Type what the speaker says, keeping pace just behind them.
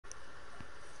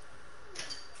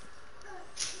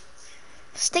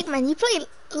Stickman, you play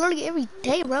literally every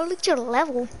day, bro. Look at your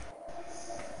level.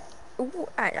 Ooh,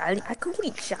 I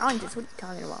complete challenges. What are you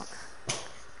talking about?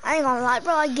 I ain't gonna lie,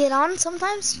 bro. I get on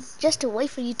sometimes just to wait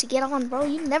for you to get on, bro.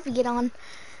 You never get on.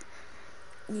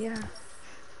 Yeah.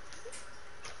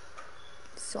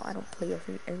 So I don't play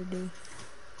every day.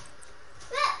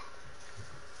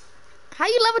 How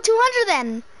you level 200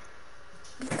 then?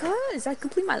 Because I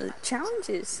complete my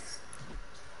challenges.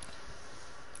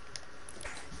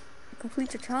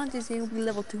 Complete your challenges and you'll be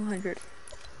level 200.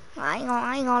 I ain't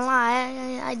gonna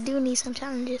lie. I do need some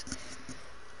challenges.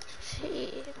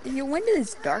 Shit. When did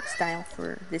this dark style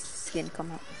for this skin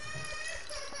come out?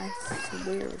 I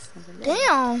swear it was something.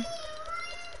 Damn.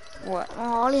 What? Oh,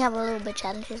 I only have a little bit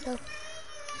challenges though.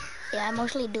 Yeah, I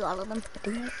mostly do all of them.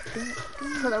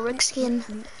 For the Rick skin.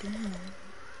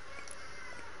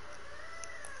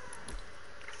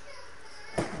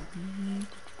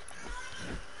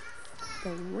 The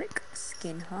Rick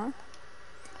skin, huh?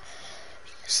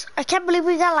 I can't believe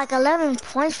we got like 11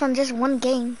 points from just one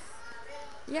game.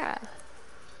 Yeah.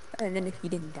 And then if you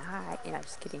didn't die, and I'm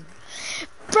just kidding.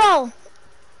 Bro,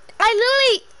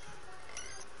 I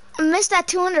literally missed that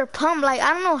 200 pump. Like,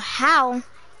 I don't know how.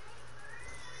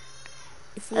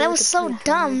 That was so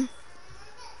dumb.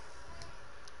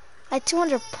 I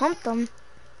 200 pumped them.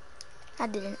 I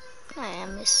didn't. I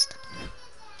missed.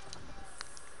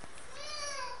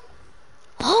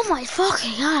 Oh my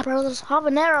fucking god, bro. Those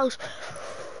habaneros.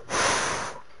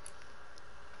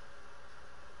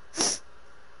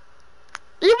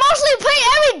 You mostly play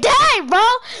every day, bro.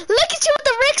 Look at you with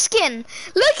the Rick skin.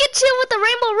 Look at you with the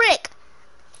Rainbow Rick.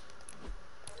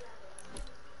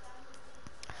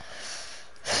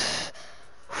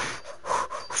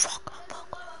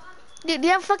 Dude, do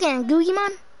you have fucking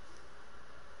Googimon?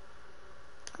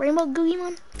 Rainbow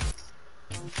Googimon?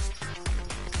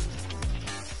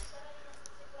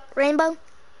 Rainbow?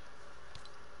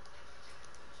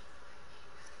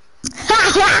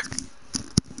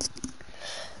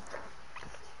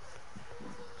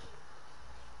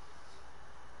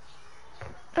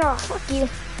 Oh, fuck you.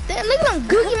 Damn, look at them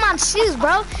Googimon shoes,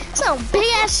 bro. Some big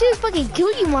ass shoes, fucking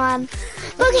Googimon.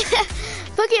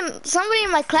 Fucking somebody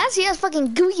in my class, he has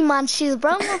fucking Googimon shoes,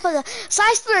 bro. Motherfucker,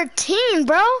 size 13,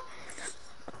 bro.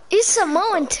 He's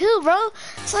Samoan too, bro.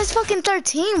 Size fucking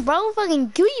 13, bro.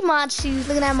 Fucking Googimon shoes.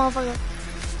 Look at that motherfucker.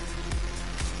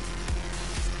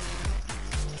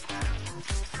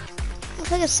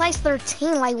 Motherfucker, size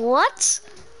 13. Like what?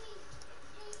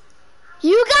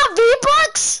 You got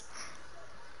V-Bucks?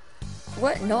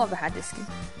 What? No, I've had this skin.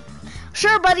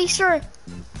 Sure, buddy. Sure.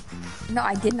 No,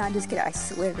 I did not just get it. I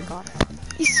swear to God.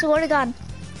 You swear to God.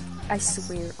 I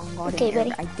swear on God. Okay,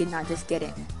 buddy. I did not just get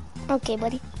it. Okay,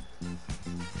 buddy.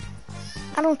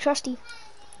 I don't trust you.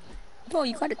 Bro,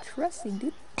 you gotta trust me,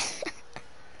 dude.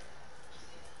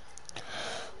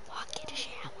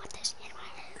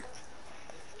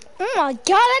 Oh my god,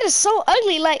 that is so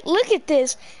ugly. Like, look at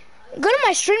this. Go to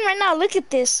my stream right now. Look at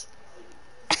this.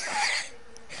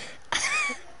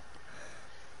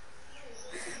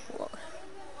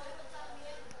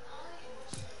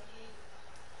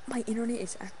 My internet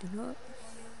is acting up.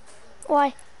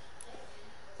 Why?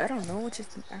 I don't know. It's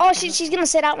just she's gonna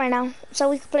sit out right now, so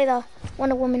we can play the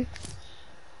Wonder Woman.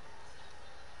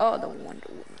 Oh, the Wonder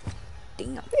Woman.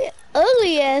 Damn. Yeah,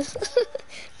 ugly ass.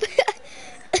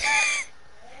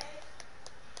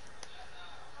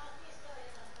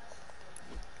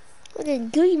 Look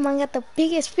at Googimon got the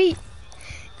biggest feet.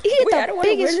 Wait, I don't want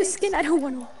to wear this skin. I don't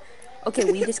want to.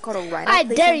 Okay, we just gotta ride. I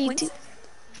dare you to.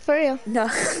 For real. No.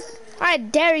 I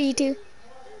dare you to.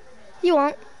 You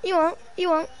won't. You won't. You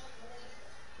won't.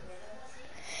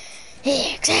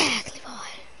 Exactly, boy.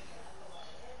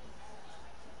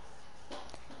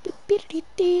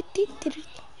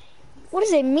 What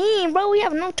does it mean, bro? We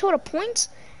have no total points.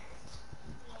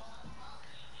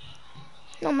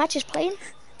 No matches playing.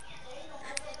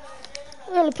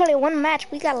 We only played one match.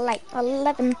 We got like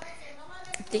 11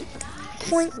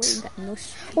 points.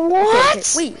 What? Okay,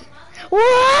 wait.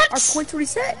 What? Our points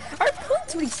reset. Our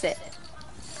points reset.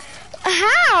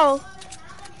 How?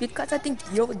 Because I think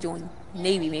you'll join.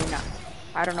 Maybe, maybe not.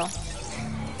 I don't know.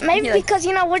 Maybe because,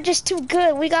 you know, we're just too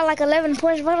good. We got like 11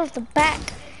 points right off the back.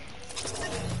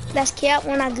 That's cap.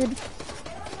 We're not good.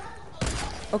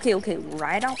 Okay, okay.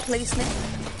 Right out placement.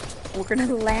 We're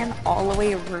gonna land all the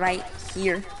way right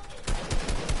here.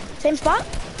 Same spot?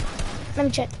 Let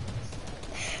me check.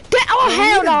 Oh,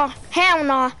 hell no. Hell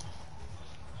no.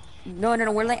 No, no,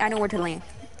 no. We're like, I know where to land.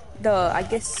 I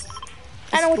guess.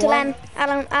 I know where to land.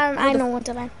 I know where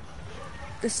to land.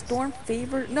 The storm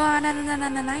favor. No, I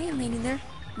ain't landing there.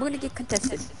 We're gonna get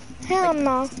contested. Hell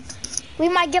no. We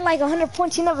might get like 100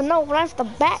 points. You never know. Right off the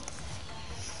bat.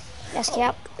 That's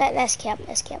cap. That's cap.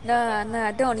 That's cap.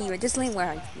 Nah, don't even. Just lane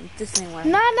where Just lane where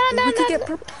Nah. We could get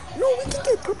purple. No, we could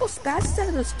get purple spats out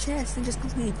of those chests and just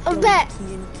completely. A bet.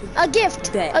 A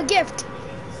gift. Bet. A gift.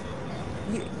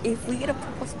 If we get a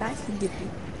purple spat, you gift me.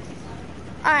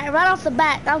 Alright, right off the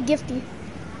bat, I'll gift you.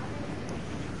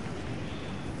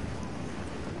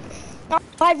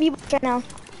 5 V-Bucks right now.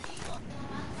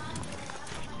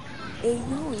 Hey,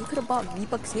 yo, you could have bought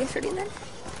V-Bucks yesterday then?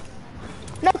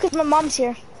 No, because my mom's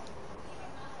here.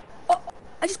 Oh,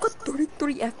 I just got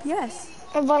 33 FPS.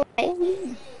 But like,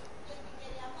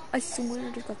 I swear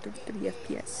I just got 33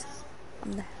 FPS.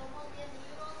 I'm the...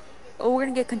 Oh, we're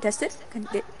gonna get contested?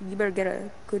 You better get a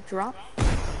good drop.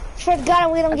 Swear to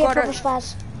God, we don't get purple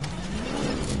spots.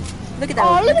 Look at that.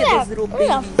 Oh, look at that little baby.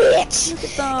 Bitch. Look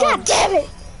at them. God damn it.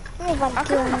 I kind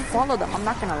of want to follow them. I'm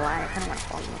not gonna lie. I kind of want to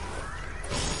follow them.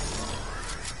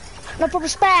 No purple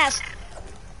spaz.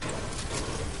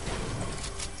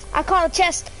 I caught a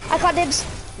chest. I caught dibs.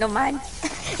 No, mine.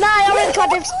 Nah, I already caught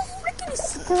dibs. Freaking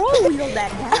scroll wheel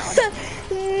that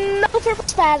down. No purple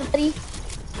spaz, buddy.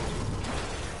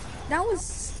 That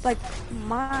was like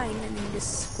mine and then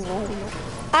just scroll wheel.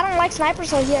 I don't like snipers,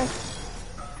 so here.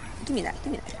 Give me that.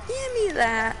 Give me that. Give me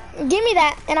that. Give me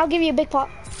that, and I'll give you a big pot.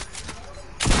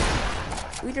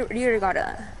 We already got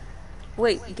a...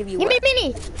 Wait, give you Give what? me a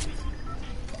mini!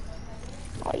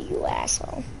 Oh, you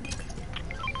asshole.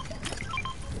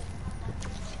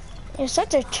 You're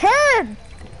such a turd!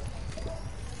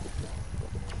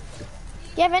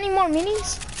 You have any more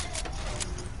minis?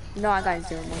 No, I got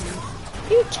 0 money.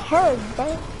 You turd,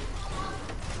 bro.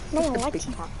 No one likes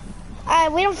you.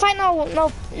 We don't fight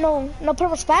no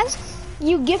purple spaz.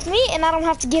 You gift me, and I don't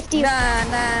have to gift you. Nah.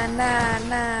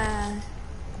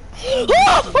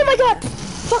 Oh my god!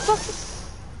 Fuck.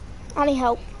 I need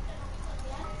help.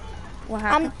 What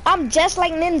happened? I'm just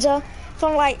like Ninja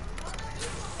from like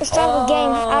the start of the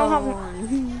game. I don't have.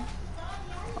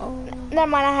 Oh. Never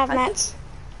mind, I have mats.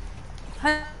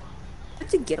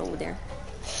 How'd you get over there?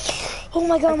 Oh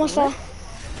my god, I almost fell.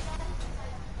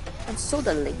 I'm so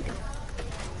delayed.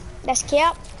 That's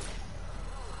cap.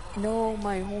 No,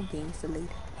 my whole game's delayed.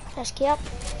 That's cap.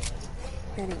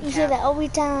 That ain't You hear cap. that every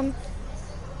time.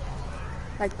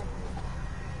 Like,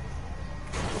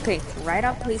 okay, right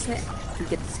out placement, you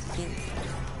get the skin.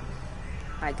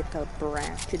 I get the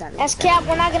branch to that. That's cap,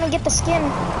 we're not gonna get the skin.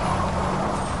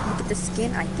 You get the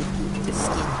skin, I give you the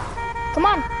skin. Come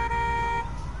on.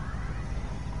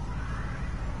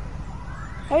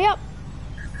 Hurry up.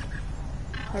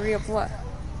 Hurry up, what?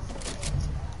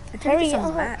 Hurry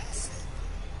up. Mats.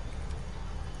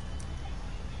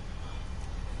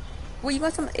 Well, you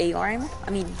got some AR ammo?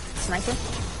 I mean, sniper?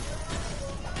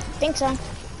 Think so.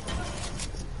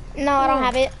 No, I don't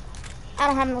have it. I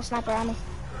don't have no sniper ammo.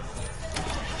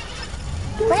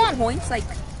 Come on. Points, like...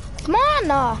 Come on,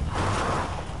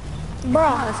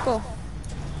 Bruh. Let's go.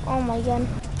 Oh my god.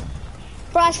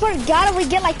 Bro, I swear to God, if we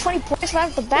get like 20 points right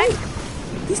off the back.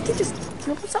 This kid just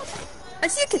killed himself. I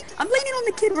see a kid. I'm landing on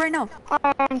the kid right now.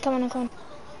 I'm coming.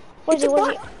 Where's he?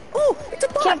 Oh, it's a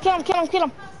bot. Kill him.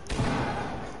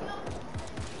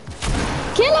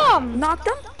 Kill him! Knocked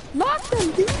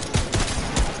him, dude.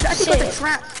 I think it was a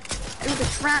trap. It was a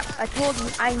trap. I told you.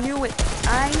 I knew it.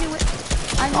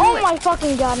 Oh my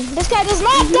fucking god. This guy does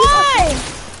not die!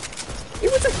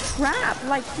 It was a trap.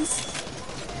 Like, he's...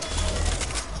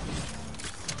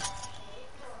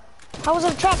 How was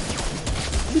it a trap?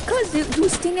 Because he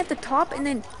was staying at the top and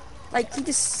then, like, he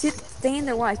just staying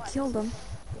there while I killed him.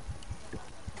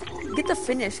 Get the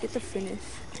finish.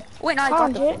 Wait, no, I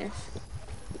got the finish.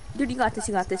 Dude, you got this.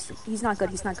 He's not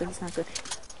good.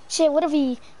 Shit, what if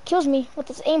he kills me with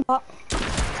this aimbot?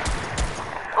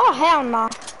 Oh, hell no.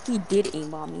 He did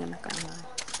aimbot me, I'm not gonna lie.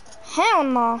 Hell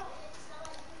no.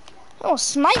 Oh,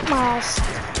 snipe my ass.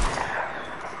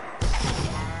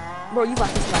 Bro, you got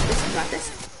this.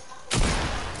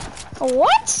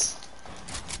 What?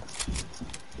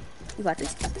 You got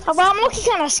this. Oh, bro, I'm looking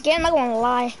kind of scared, I'm not gonna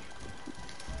lie.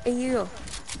 Hey, you.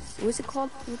 What's it called?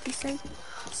 What did you say?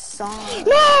 No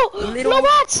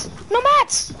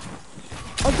mats!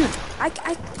 Oh, dude,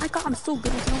 I'm so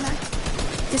good with no mats.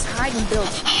 Just hide and build.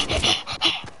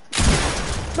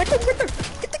 Right there.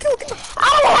 Get the kill. I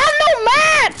don't have no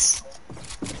mats!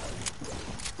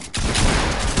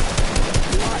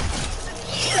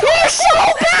 You're so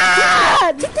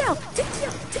bad! Take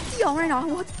down right now. I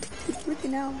want to take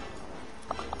freaking out.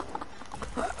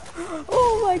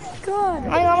 Oh my god. I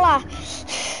ain't gonna lie.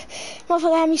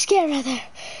 Motherfucker had me scared right there.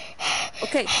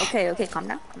 Okay, calm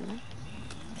down.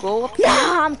 Go up here.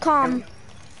 Nah, I'm calm.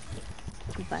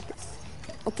 You got this.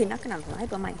 Okay, not gonna lie,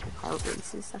 but my heart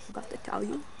races. I forgot to tell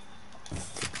you.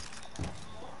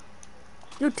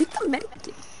 Yo, take the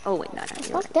medikit. Oh wait, no,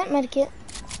 you're Fuck right. that medikit.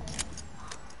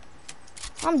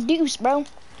 I'm Deuce, bro.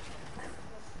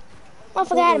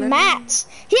 Motherfucker had mats.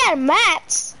 He had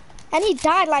mats, and he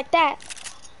died like that.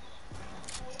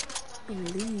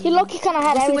 He low-key kind of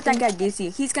had Let's see everything. what that guy gives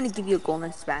you. He's gonna give you a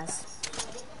golden spaz.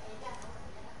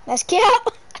 Let's kill.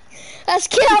 Let's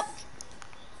kill.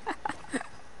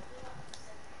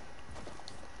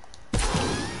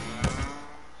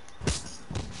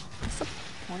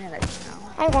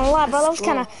 I ain't gonna lie, bro. That was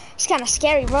kind of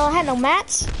scary, bro. I had no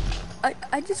mats.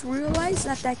 I just realized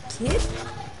that kid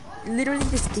literally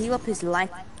just gave up his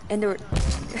life, and they were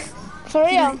For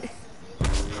real.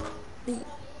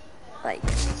 Like,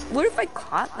 what if I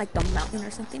caught like the mountain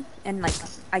or something, and like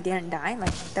I didn't die?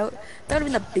 Like that would have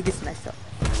been the biggest mess up.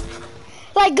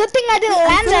 Like, good thing I didn't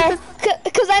land there,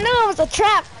 cause I knew it was a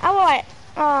trap. I was like,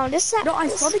 oh, this. No, I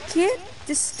saw the kid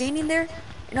just standing there,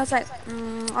 and I was like,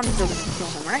 I'm just gonna kill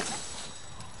him, right?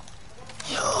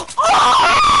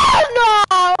 Oh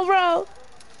no, bro!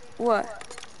 What?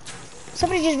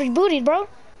 Somebody just rebooted, bro.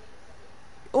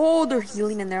 Oh, they're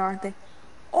healing in there, aren't they?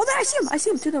 Oh, there! I see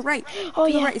him to the right. Oh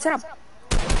to yeah. The right. Is that a?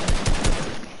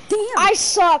 Damn. I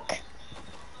suck.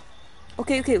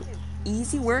 Okay.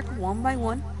 Easy work, one by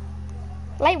one.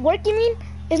 Light work, you mean?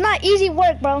 It's not easy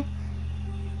work, bro.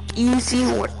 Easy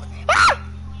work. Ah!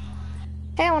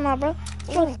 Hell no, bro.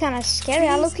 It's kind of scary.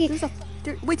 I look.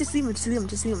 Wait, just leave him.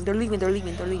 They're leaving.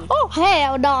 Oh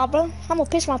hell no, bro. I'm gonna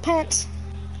piss my pants.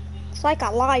 It's like I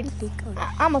lied.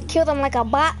 I'm gonna kill them like a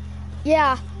bot.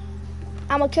 Yeah.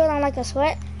 I'm gonna kill them like a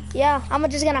sweat. Yeah. I'm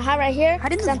just gonna hide right here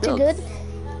because I'm too good.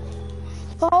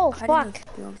 Oh fuck.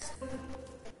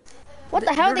 What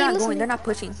the hell? They're not going. They're not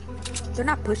pushing.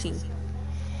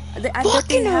 I bet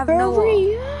they have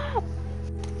hurry up.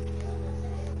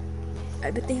 I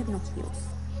bet they have no heals.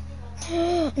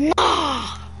 No.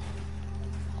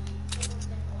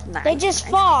 Nice. They just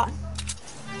fought.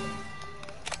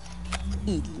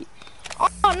 Idiot.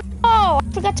 Oh no! I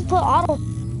forgot to put auto.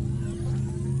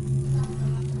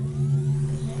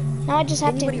 Now I just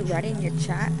have Anybody write in your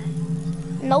chat?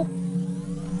 Nope.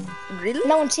 Really?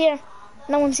 No one's here.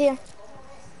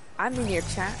 I'm in your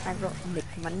chat. I wrote make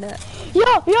my nut. Yo,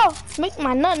 make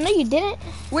my nut. No, you didn't.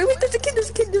 Wait, there's a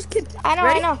kid.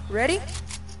 I know. Ready?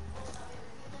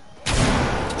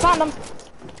 Found him.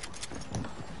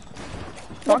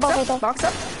 Box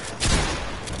up.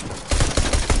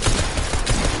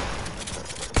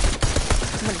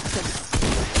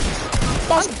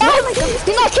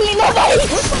 You're not killing nobody.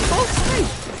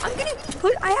 I'm getting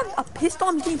put. I have a pistol.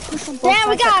 I'm getting pushed on both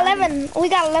sides. Damn, we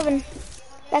got 11.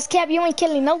 That's cap. You ain't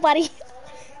killing nobody.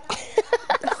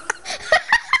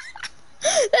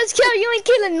 That's cap. You ain't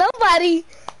killing nobody.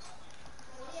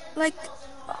 Like,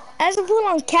 as a pull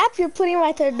on cap, you're putting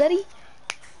right there, buddy.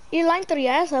 You're lying through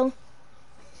your asshole.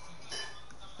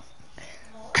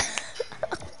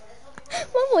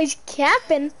 My boy's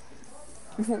capping.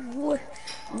 What?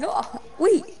 No,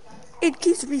 wait. It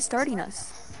keeps restarting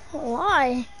us.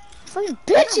 Why? Fucking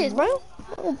bitches, bro.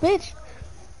 Oh, bitch.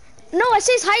 No, it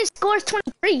says highest score is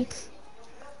 23.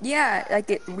 Yeah, like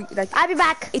I'll be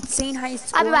back. It's saying highest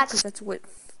score. I'll be back. Because that's what.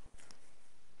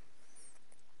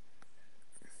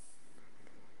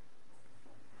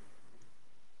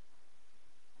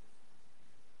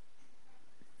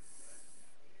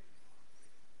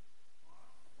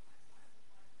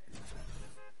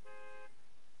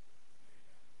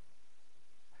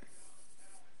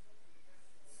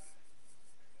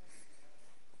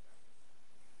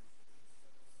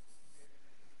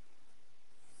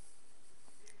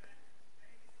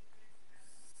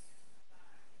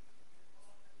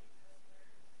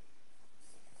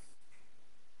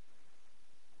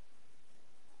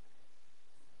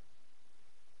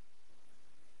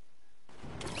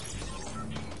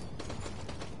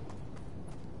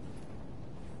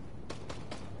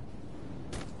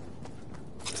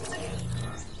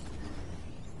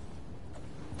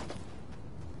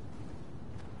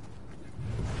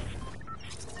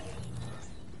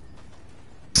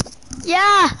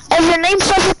 Yeah, if your name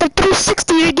starts with the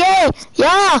 360, you're gay.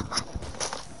 Yeah.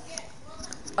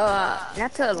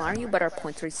 Not to alarm you, but our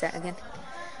points reset again.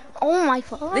 Oh my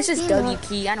god. This is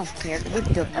WT. I don't care. We're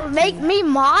WT. Make me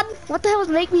mod? What the hell is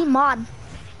make me mod?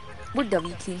 We're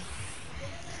WT. I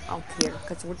don't care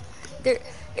because we're there.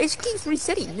 It keeps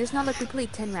resetting. There's not like we play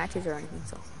 10 matches or anything,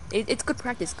 so it's good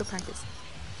practice. Good practice.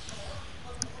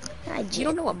 You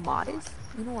don't know what mod is?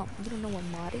 You don't know what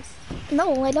mod is?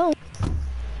 No, I don't.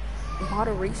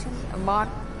 Moderation, a mod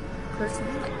person,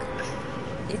 like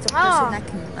it's a person that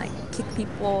can like kick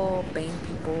people, bang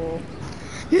people.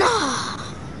 No.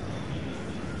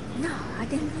 No, I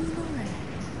didn't even know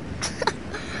that.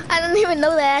 I don't even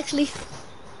know that actually.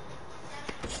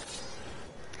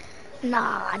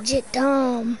 Nah, jit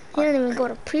dumb. You don't even go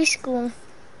to preschool.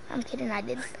 I'm kidding, I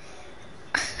did.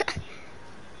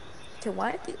 Okay,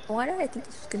 why did I think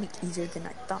this was gonna be easier than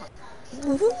I thought?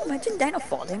 Imagine Dino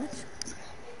fall damage.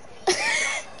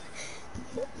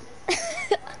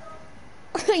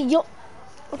 Yo.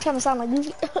 I'm trying to sound like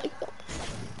Goofy. Kind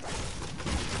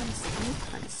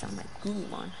of sound like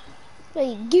Goomon.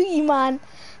 Hey, Googie Man.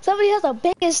 Somebody has the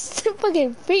biggest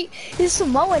fucking feet. He's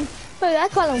Samoan. But I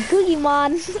call him Googie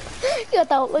Man.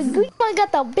 Googie Man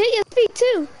got the biggest feet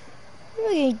too.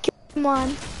 Fucking Googie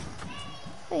Man.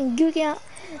 Fucking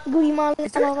Googie Man.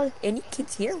 Is there any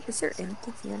kids here? Is there any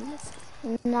kids here in this?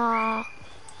 Nah.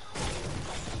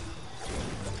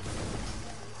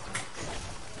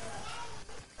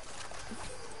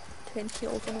 Ten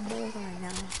kills on the board right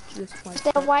now. Just like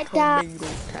Stay white down.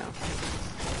 Town.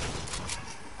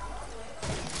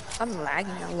 I'm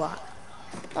lagging a lot.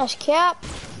 That's cap.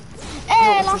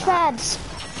 Hey, launch pads.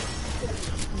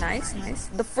 Nice, nice.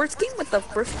 The first game with the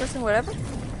first person, whatever,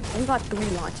 we got 3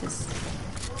 launches.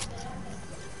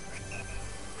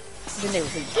 Then they were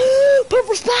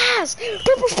Purple Spaz!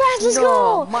 Purple Spaz, let's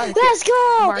go! Let's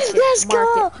go! Let's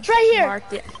go! It's right here!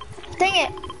 Mark it. Dang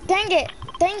it! Dang it!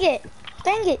 Dang it!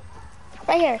 Dang it!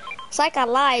 Right here. It's like I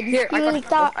lied. Here, you really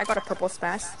thought I got a purple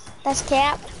spaz. that's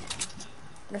cap?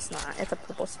 That's not. It's a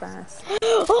purple spaz.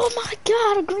 Oh my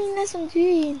god, a green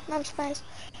SMG. Not a spaz.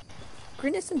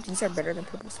 Green SMGs are better than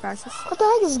purple spazes. What the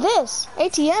heck is this?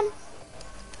 ATM?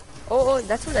 Oh,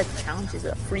 that's what the challenge is.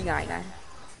 A free guy.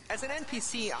 As an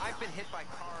NPC, I've been hit by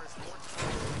cars.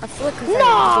 I feel like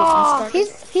No!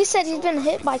 He said he's been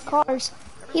hit by cars.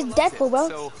 He's Deadpool,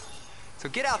 bro. So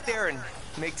get out there and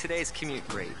make today's commute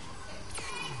great.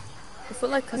 I feel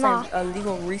like because I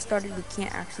legal restarted, we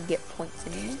can't actually get points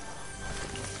anymore.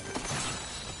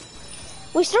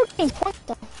 We start getting points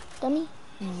though, dummy.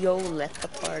 Yo left the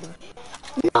party.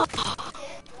 No.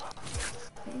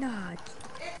 Nah.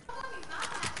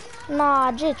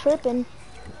 Nah, just tripping.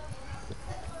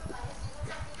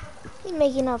 He's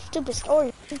making a stupid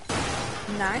story.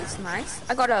 Nice, nice.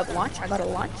 I got a launch. I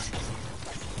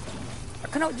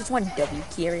kind of just want to W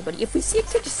key everybody. If we see a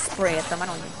kid, just spray at them. I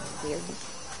don't even care.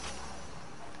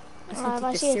 If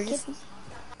I see a kid.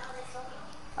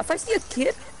 If I see a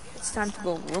kid, it's time to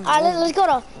go room. Alright, let's go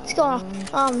to,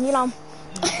 you know.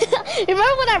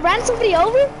 Remember when I ran somebody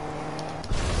over?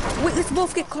 Wait, let's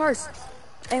both get cars.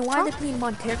 And why are they playing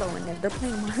Montero in there? They're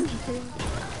playing Montero.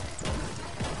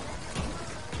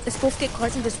 Let's both get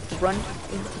cars and just run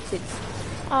into kids.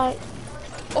 Alright.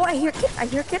 Oh, I hear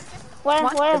kid. Where?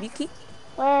 W key.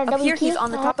 Where? Up W here, key? he's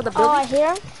on the top of the building. Oh, I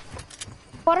hear him.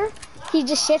 Water. He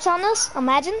just shits on us.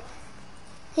 Imagine.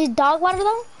 He's dog water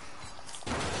though.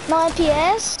 No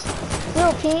MPS.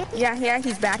 Little pink. Yeah,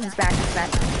 he's back.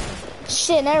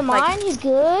 Shit, never mind. He's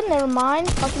good. Never mind.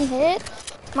 Fucking hit.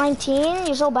 19.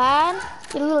 You're so bad.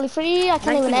 You're literally free. I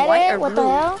can't even edit. What the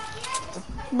hell?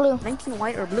 Blue. 19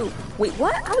 white or blue? Wait,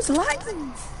 what? I was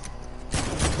lagging.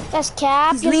 That's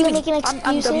cap. He's You're leaving. making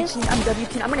excuses. I'm W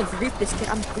keying. I'm gonna grief this kid.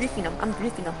 I'm griefing him.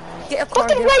 Get a car.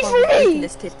 Fucking wait for me.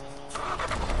 This kid.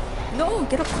 No,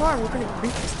 get a car. We're gonna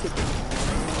grief this kid.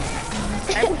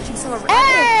 I will chase him around.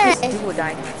 Hey! This dude will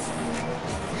die.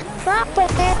 I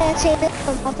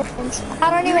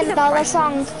don't even know the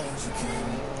song.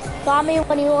 Call me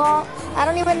when you want. I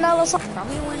don't even know the song.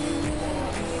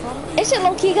 This shit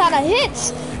low key got a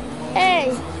hits.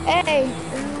 Hey.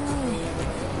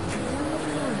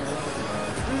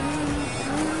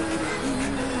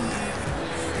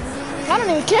 I don't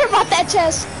even care about that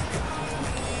chest.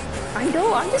 I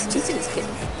know, I'm just chasing this kid.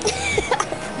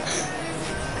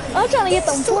 I'm trying to get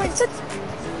them points.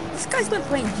 This guy's been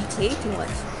playing GTA too much.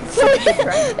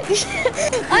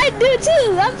 I do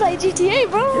too. I play GTA,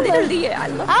 bro. Literally, I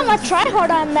love I'm a tryhard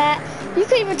on that. You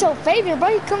couldn't even tell Fabian, bro.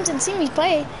 He comes and see me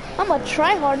play. I'm a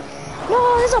tryhard.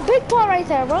 No, there's a big pot right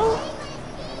there, bro.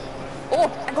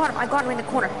 Oh, I got him in the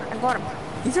corner. I got him.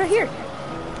 He's right here.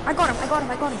 I got him. Oh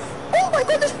my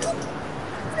god, there's 2.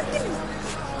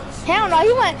 Hell no,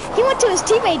 he went to his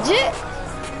teammate Jit.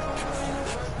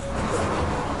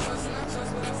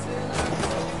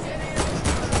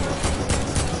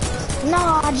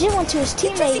 Nah, Jit went to his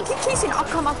teammate. Keep chasing. I'll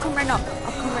come right now.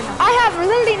 I have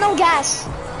literally no gas.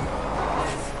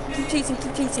 Keep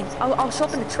chasing. I'll show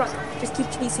up in the truck. Just keep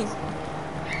chasing.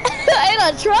 In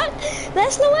a truck?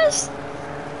 That's the worst.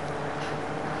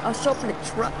 I'll show up in the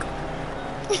truck.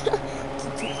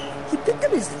 He picked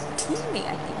up his teammate,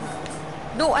 I think.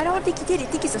 No, I don't think he did. I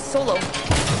think he's a solo.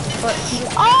 But he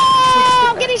was... Oh,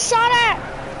 I'm getting shot at.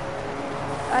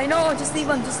 I know, just leave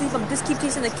him, Just keep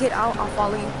chasing the kid. I'll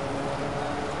follow you.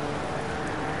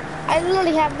 I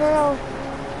literally have no.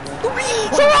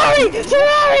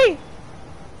 Ferrari!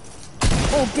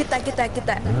 Oh, get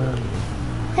that.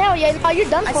 Hell yeah, no, you're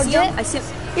done for, Jet. I see him.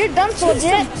 You're done for,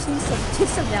 Jet.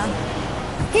 Chase him down.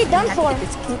 He done for.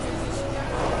 This kid.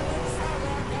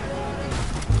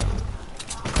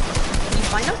 Did you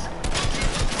find him?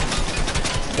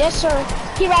 Yes, sir.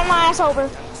 He ran my ass over.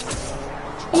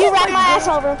 You ran my ass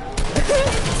over.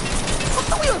 Off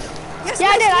the wheel. Yes,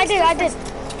 yeah, I did.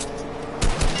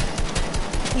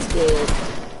 He's dead.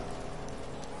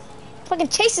 Fucking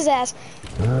chase his ass.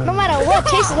 No matter what,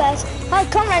 chase his ass. I'll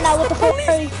come right now with the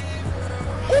Ferrari.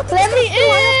 Let me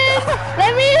in!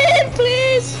 Let me in,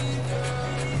 please!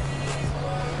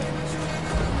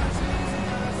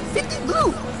 50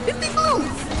 blue!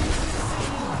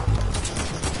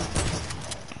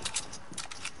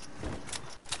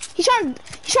 He's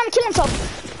trying to kill himself.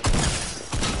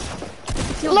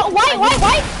 Look, white!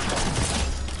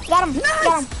 Got him, nice.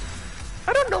 got him.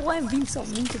 I don't know why I'm being so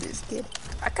mean to this kid.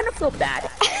 I kind of feel bad.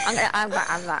 I'm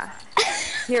not.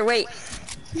 Here, wait.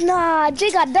 Nah,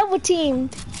 Jay got double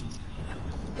teamed.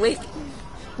 Wait.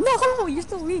 No, you're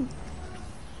still mean.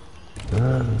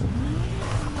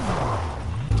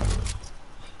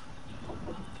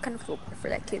 Kind of feel bad for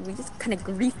that kid. We just kind of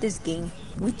griefed this game.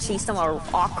 We chased him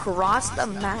across the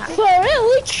map. For real,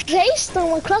 we chased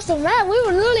them across the map. We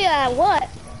were literally at what?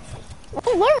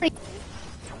 Don't worry.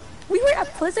 We were at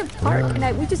Pleasant Park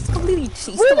and we just completely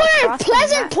chased them We were across at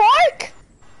Pleasant the map. Park?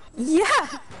 Yeah.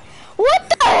 What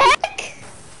the heck?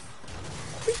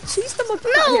 We chased them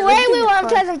across. No way we were at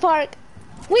Pleasant Park.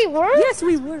 We were? Yes,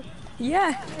 we were.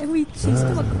 Yeah, and we chased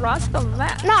them across the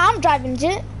map. Nah, I'm driving,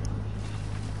 Jet.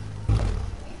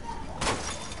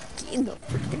 In the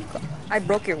freaking car. I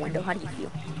broke your window. How do you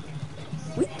feel?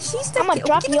 We chased them. I'm gonna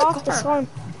drop you off the storm.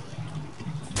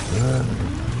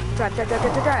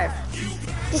 Drive.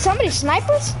 Did somebody snipe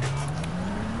us?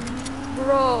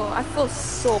 Bro, I feel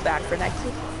so bad for that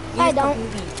kid. I don't.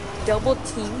 Double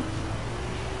team.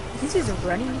 He's just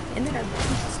running and then I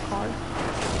beat his car.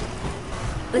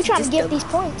 We're trying to get these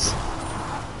points.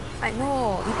 I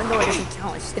know, even though it doesn't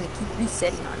count, it's just gonna keep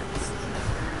resetting on us.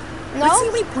 No? Let's see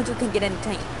how many points we can get in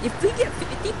time. If we get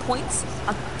 50 points,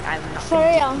 I'm not for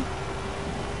real.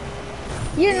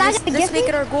 You're not gonna get Let's make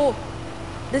it our goal.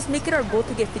 Let's make it our goal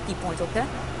to get 50 points, okay?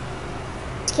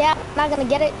 Yeah, not gonna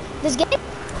get it this game,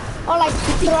 or like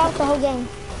throughout the whole game.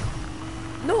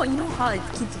 No, you know how it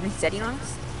keeps resetting on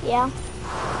us? Yeah.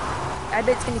 I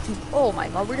bet it's gonna keep. Oh my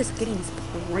god, we're just getting these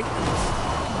great things.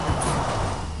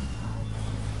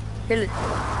 Here,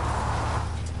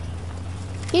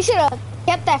 He should have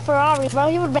kept that Ferrari, bro.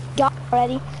 He would have been gone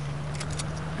already.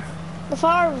 The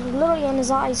Ferrari was literally in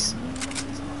his eyes.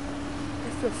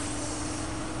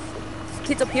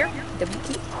 Kids up here. W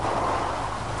key.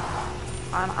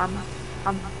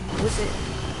 What's it?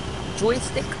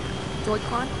 Joystick,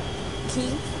 Joy-Con,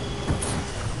 key.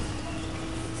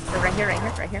 Right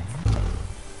here.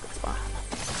 Good spot.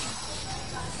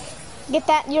 Get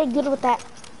that. You're good with that.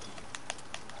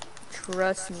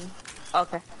 Trust me.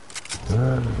 Okay.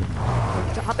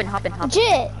 Hop in.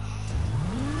 Legit.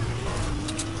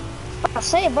 I'll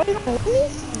say it, bro. You don't believe me?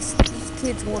 These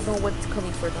kids won't know what's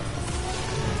coming for them.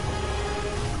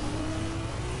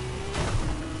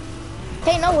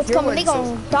 They know what's coming. They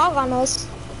gonna dog on us.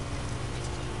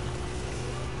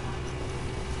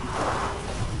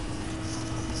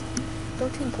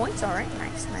 $13 points, alright.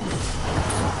 Nice.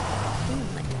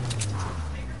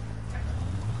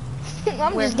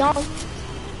 I'm just gone.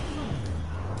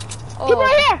 Oh. People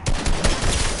right here!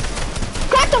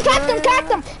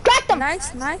 Cracked them!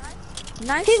 Nice.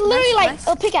 He's literally like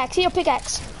a pickaxe. He a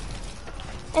pickaxe.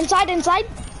 Inside.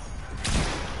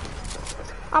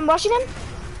 I'm rushing him.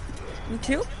 Me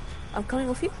too. I'm coming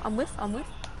with you. I'm with.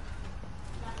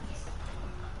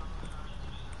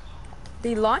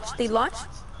 They launched.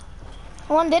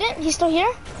 One didn't. He's still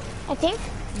here, I think.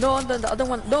 No, the other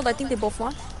one. No, I think they both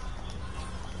launched.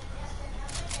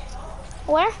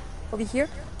 Where? Over here.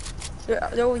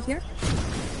 They're over here.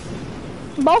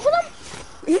 Both of them?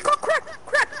 He got cracked.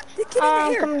 They came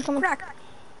in here. Coming. Cracked.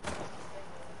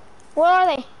 Where are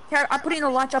they? Here, I put it in the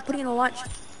launch.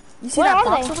 You see Where that are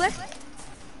box they? over there?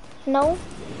 No.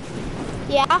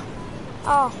 Yeah.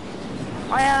 Oh.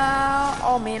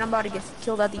 Oh man, I'm about to get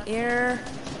killed out the air.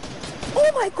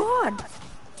 Oh my god!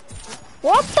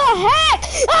 What the heck?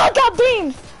 Oh, I got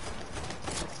beamed.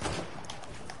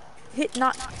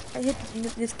 I hit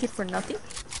this kid for nothing.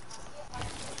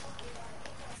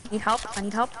 I need help. I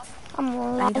need help.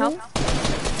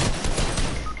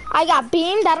 I got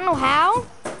beamed. I don't know how.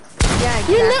 Yeah,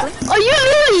 exactly. Are you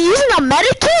really using a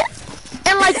medikit?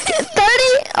 And like 30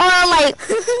 or like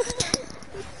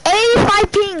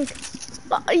 85 ping?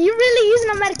 You really using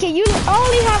a medikit? You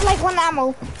only have like 1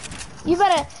 ammo. You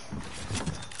better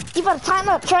time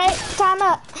up, Trey. Time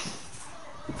up.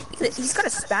 He's got a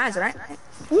spaz, right?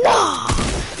 No.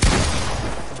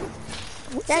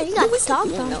 Yeah, you got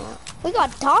dogged on. We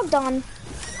got dogged on.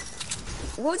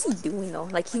 What was he doing though?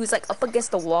 Like he was like up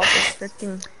against the wall, just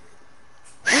freaking.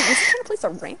 Wait, was he trying to place a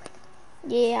ramp?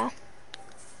 Yeah.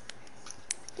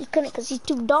 He couldn't because he's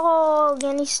too dog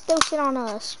and he's still shit on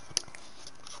us.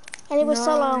 And it was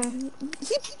so long.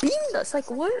 He beamed us. Like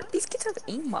what? These kids have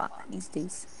aimbot these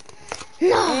days.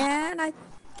 No. And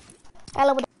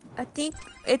I think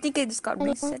it just got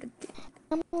reset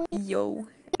again. Yo.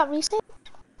 Got reset?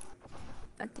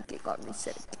 I think it got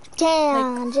reset again.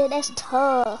 Damn, like, dude, that's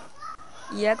tough.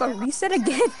 Yeah, it got reset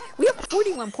again. We have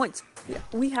 41 points. Yeah,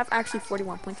 we have actually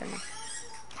 41 points right now.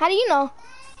 How do you know?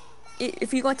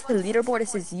 If you go into the leaderboard, it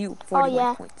says you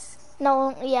 41 points.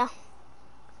 No, yeah.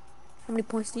 How many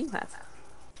points do you have?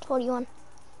 41.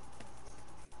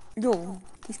 Yo,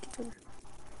 these kids are...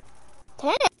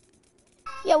 10.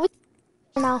 Yeah, we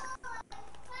now.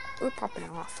 We're popping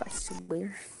off, I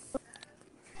swear.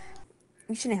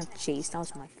 We shouldn't have chased, that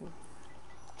was my fault.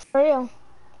 For real.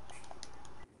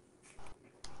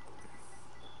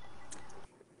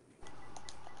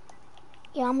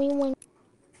 Got me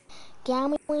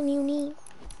when you need.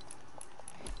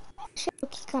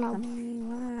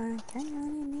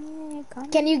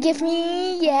 Can you give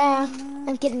me? Yeah,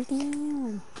 I'm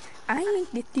kidding. I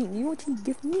ain't gifting you. What you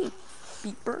give me,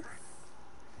 beeper?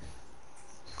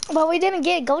 But we didn't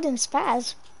get golden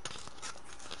spaz.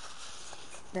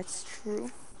 That's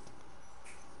true.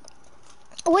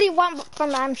 What do you want from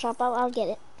the item shop? I'll get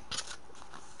it.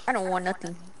 I don't want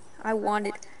nothing. I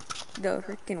wanted the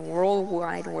freaking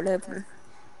worldwide whatever.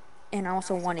 And I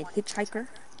also wanted Hitchhiker.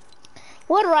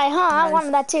 What right, huh? I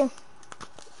wanted that too.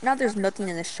 Now there's nothing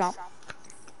in the shop.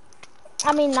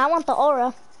 I mean, I want the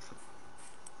aura.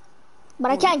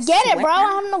 But I can't get it, bro.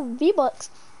 I have no V-Bucks.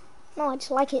 No, I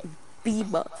just like it.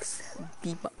 V-Bucks.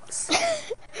 V-Bucks.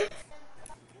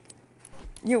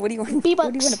 Yo, what do you want? V-Bucks.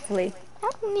 What do you want to play? I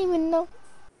don't even know.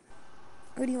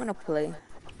 What do you want to play?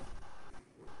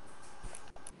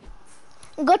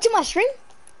 Go to my stream.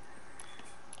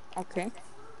 Okay.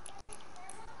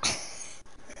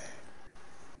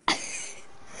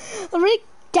 Rick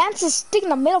Dance is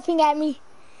sticking a middle finger at me.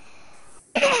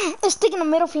 It's sticking a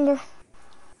middle finger.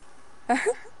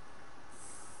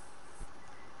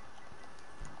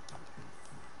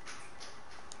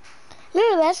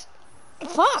 Literally, that's...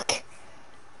 Fuck.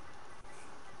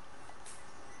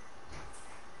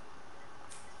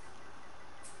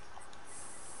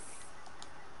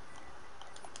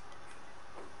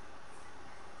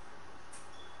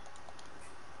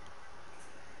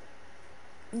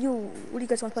 Yo, what do you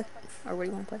guys want to play? Or what do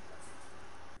you want to play?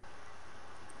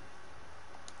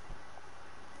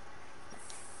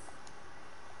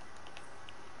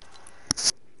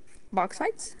 Box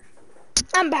fights?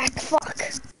 I'm back, fuck.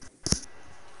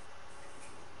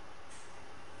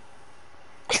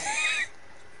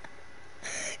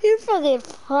 You're fucking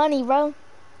funny, bro.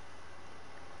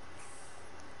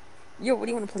 Yo, what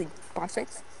do you want to play? Box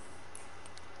fights?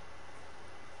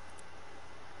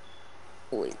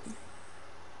 Wait.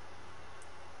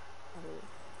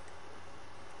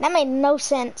 That made no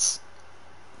sense.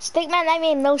 Stickman, that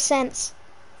made no sense.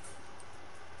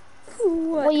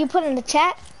 What? What you put in the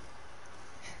chat?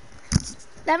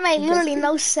 That made literally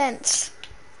no sense.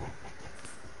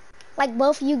 Like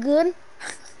both of you good?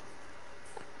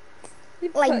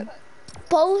 Like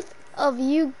both of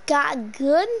you got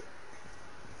good?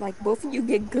 Like both of you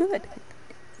get good.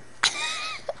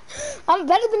 I'm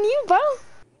better than you, bro.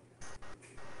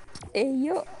 Hey,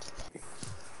 yo.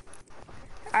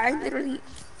 I literally...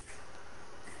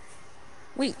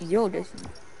 Wait, yo, do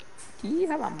you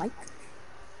have a mic?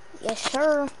 Yes,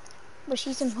 sir. But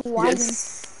she's in Hawaii.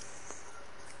 Yes.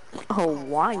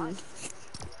 Hawaii?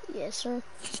 Yes, sir.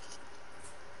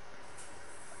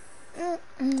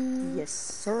 Yes,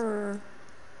 sir.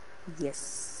 Yes,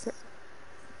 sir.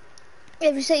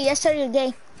 If you say yes, sir, you're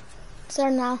gay. Sir,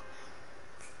 now.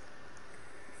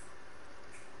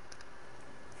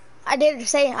 I dare to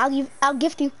say it. I'll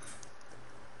gift you.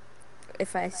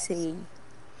 If I say,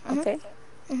 okay,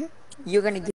 you're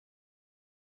gonna give.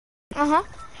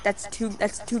 That's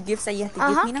two gifts that you have to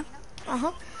give me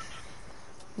now.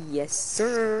 Yes,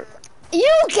 sir.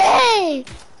 You gay?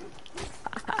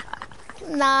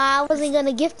 Nah, I wasn't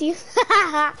gonna gift you.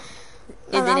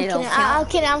 It don't count. I'm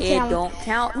kidding. It don't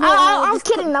count. No,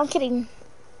 I'm kidding.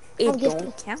 It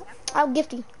don't count. I'll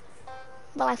gift you.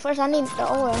 But like first I need the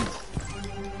oil.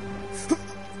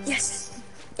 Yes.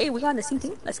 Hey, we got the same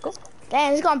thing. Let's go.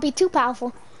 Damn, it's gonna be too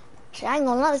powerful. Shit, I ain't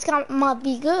gonna lie, might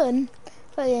be good.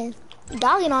 Fucking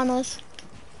dogging on us.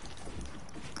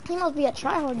 He must be a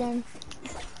tryhard then.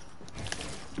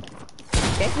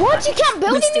 Okay. What? You can't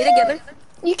build We it? stay together.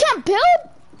 You can't build?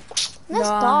 That's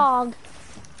dog.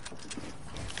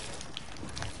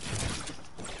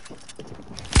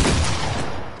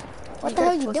 What the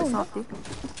hell are you doing?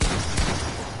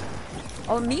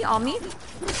 On me, on me.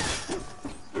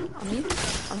 On me.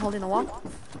 I'm holding the wall.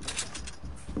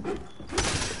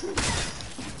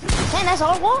 Man, that's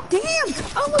all wall? Damn!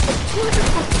 I was at 200.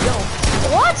 Yo.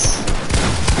 What?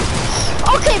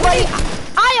 Okay, buddy.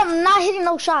 I am not hitting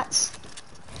no shots.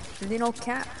 There's no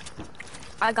cap.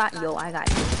 I got you.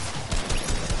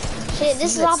 Shit,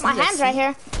 this is off my hands right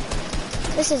here.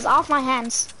 This is off my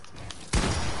hands.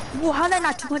 Whoa, how did I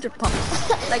not 200 pump?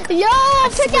 Like, yo,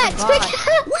 pickaxe,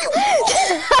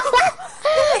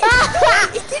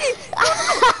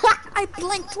 I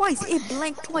blanked twice. It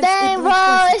blanked twice. Dang,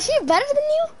 bro, is she better than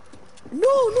you?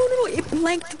 No. It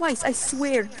blanked twice. I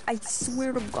swear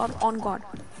to God, on God.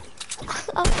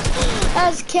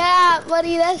 That's cap,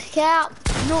 buddy. That's cap.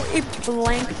 No, it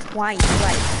blanked twice.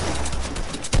 Like,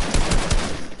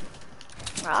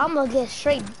 bro, I'm gonna get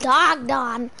straight dogged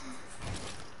on.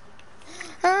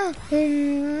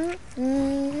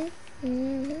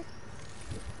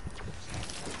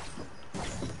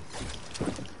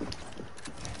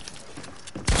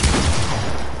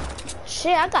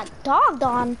 Shit, I got dogged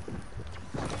on.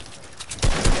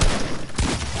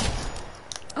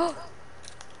 oh.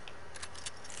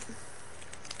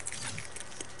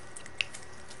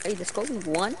 Hey, let's go.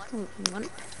 One.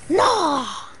 No,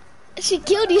 she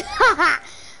killed you.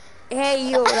 Hey,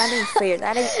 yo, that ain't fair.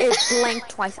 It blanked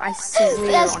twice. I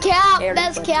swear. That's cap.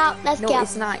 That's everybody. cap. That's no, cap.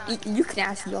 it's not. You can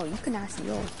ask yo. You can ask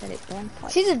yo that it blanked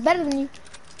twice. She's just better than you.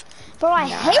 Bro, I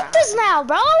hate this now,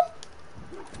 bro.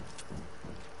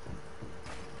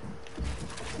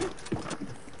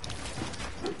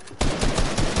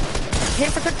 Hit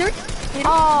it for 30.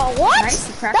 Oh, what? Nice,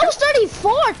 that was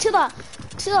 34 to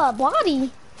the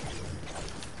body.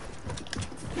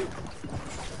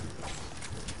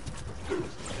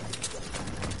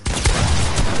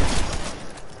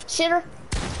 Shitter.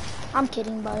 I'm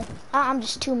kidding, bro. I'm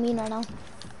just too mean right now.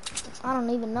 I don't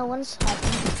even know what's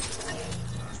happening.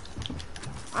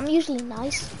 I'm usually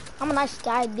nice. I'm a nice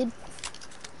guy, dude.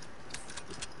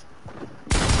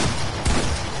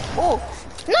 Oh.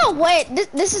 No, wait.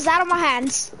 This is out of my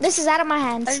hands. This is out of my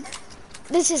hands.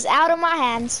 This is out of my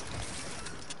hands.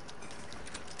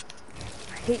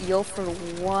 I hit yo for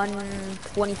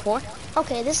 124.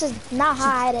 Okay, this is not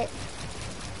how I hit it.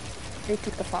 They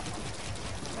took the pop.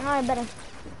 Alright, better.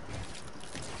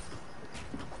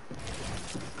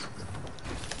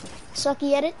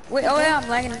 Sucky at it. Wait, oh yeah, I'm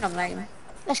lagging.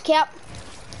 That's cap.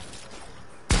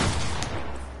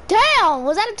 Damn,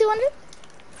 was that a 200?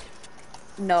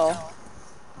 No.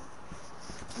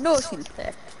 No, she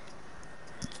left.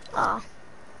 Oh.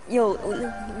 Yo,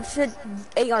 we should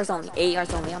ARs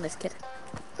only on this kid.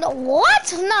 No,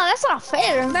 what? No, that's not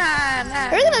fair. Nah.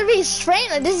 We're gonna be straight.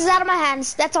 Like, this is out of my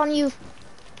hands. That's on you.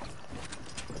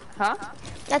 Huh?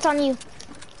 That's on you.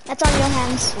 That's on your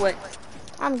hands. What?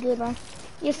 I'm good, bro.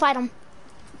 You fight him.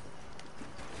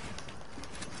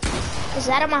 It's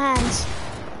out of my hands.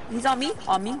 He's on me.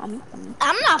 On me.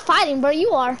 I'm not fighting, bro.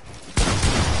 You are.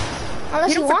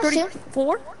 Unless you want to.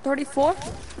 34.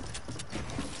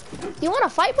 You want to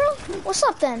fight, bro? What's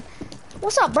up, then?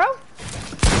 What's up, bro?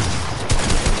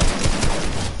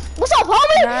 What's up,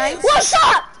 homie? Nice. What's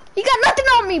up? You got nothing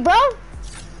on me, bro.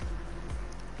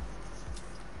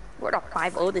 We're the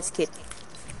 5-0 this kid.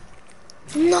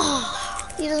 No.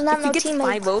 He doesn't have no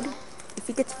teammates. If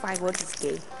he gets 5-0, he's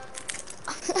gay.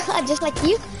 Just like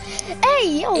you.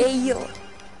 Hey, yo. Hey, yo.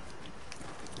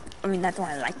 I mean, that's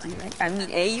why I like you, right? I mean,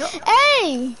 hey, yo.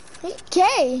 Hey.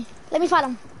 Okay. Let me fight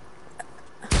him.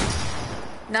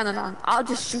 No. I'll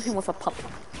just shoot him with a pump.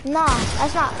 Nah,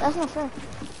 that's not fair.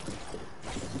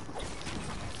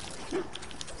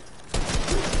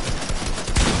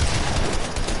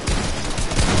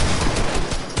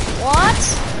 What?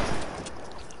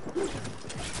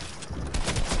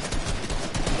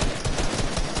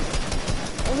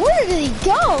 Where did he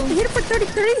go? Hit him for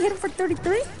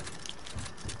 33.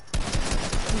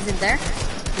 He's in there.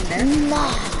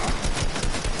 Nah.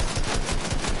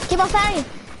 Keep on firing.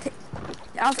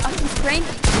 I'm just spraying.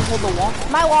 Hold the wall.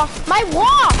 My wall.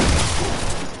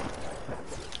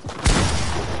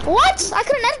 What? I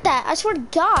couldn't edit that. I swear to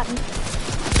God.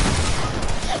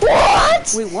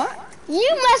 What? Wait, what? You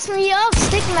messed me up,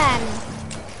 Stickman.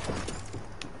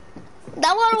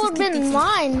 That one would have been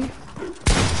mine.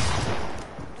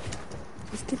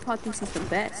 This kid probably thinks he's the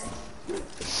best.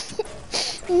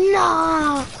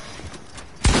 Nah.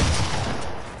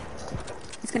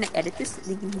 He's gonna edit this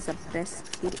thinking he's the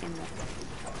best kid in the...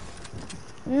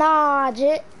 Nah,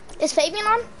 Jit. Is Fabian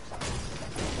on?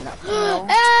 No.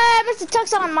 Mr.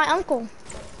 Tuck's on, my uncle.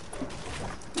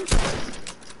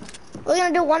 We're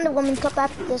gonna do Wonder Woman Cup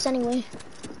after this anyway.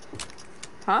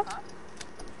 Huh?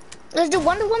 Let's do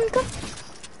Wonder Woman Cup.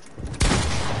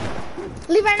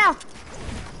 Leave right now.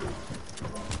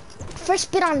 First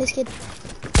spit on this kid.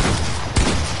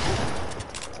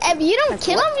 If you don't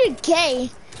kill him, you're gay.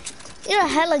 You're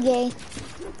hella gay.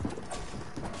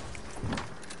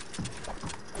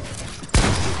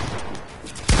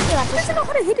 He doesn't know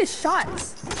how to hit his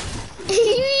shots. You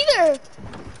either.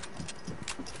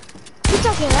 He's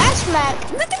talking that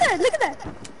smack. Look at that, look at that.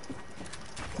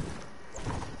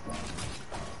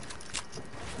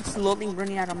 I'm slowly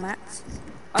running out of mats.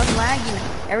 I'm lagging.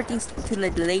 Everything's too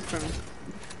delayed for me.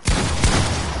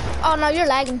 Oh no, you're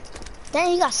lagging.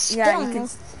 Dang, you got spit Yeah, on you can. me.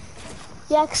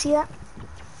 Yeah, I can see that.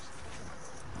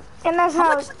 And that's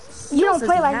how you don't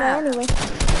play like that anyway.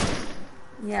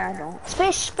 Yeah, I don't.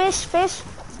 Fish, fish, fish.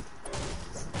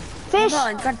 Fish, No,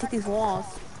 I gotta take these walls.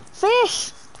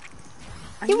 fish.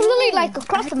 You were literally like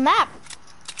across the map.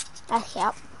 That's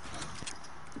yep.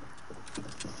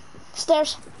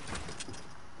 Stairs.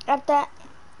 At that.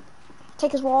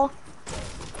 Take his wall.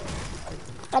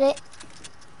 Got it.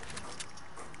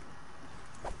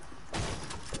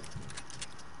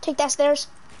 Take that stairs.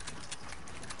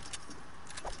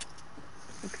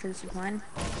 Make sure this is mine.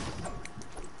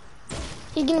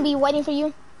 He's gonna be waiting for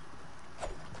you.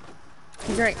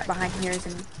 He's right behind here,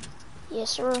 isn't he?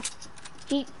 Yes, sir.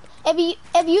 If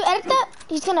you edit that,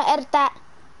 he's gonna edit that.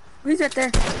 He's right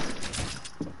there.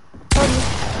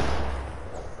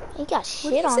 He got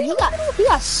shit on. He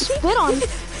got spit on.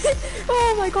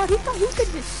 Oh my god, he thought he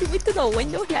could just shoot me through the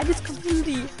window. He had this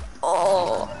completely.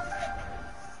 Oh.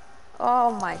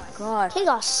 Oh my god. He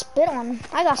got spit on.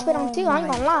 I got spit on too. I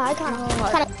ain't gonna lie. I kind of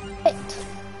spit.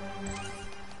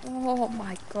 Oh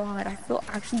my god, I feel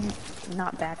actually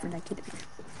not bad for that kid.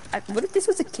 What if this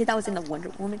was a kid that was in the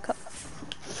Wonder Woman Cup?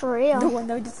 For real. The one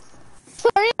that we just... For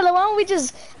real, the one we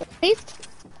just beefed.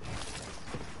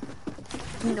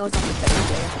 He knows I'm the better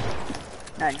player.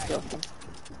 No, I'm joking.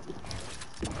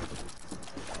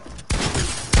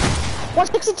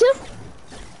 162?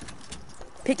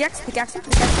 Pickaxe.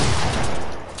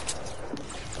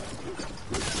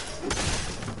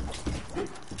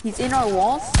 He's in our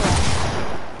walls, so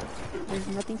there's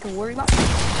nothing to worry about.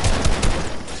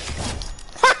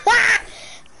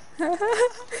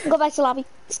 Go back to lobby.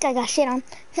 This guy got shit on.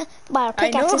 By our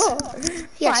pickaxes.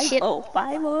 He got shit.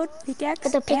 5-0 pickaxe.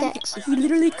 With the pickaxe. He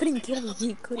literally couldn't kill me.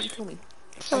 He couldn't kill me.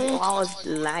 Oh, yeah. I was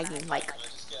lagging like. What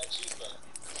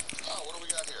do we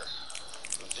got here?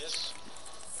 This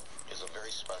is a very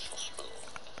special spoon.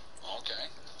 Okay.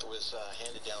 It was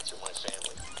handed down through my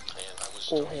family, and I was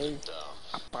told hey.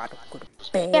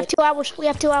 that, We have 2 hours. We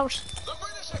have 2 hours.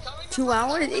 2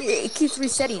 hours? It keeps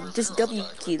resetting. Just W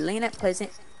key. Land at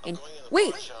Pleasant. And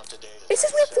wait, it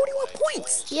says we have 41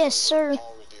 points. Yes, sir.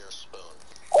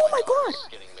 Oh my god.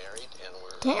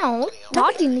 Damn, we're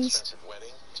dodging these.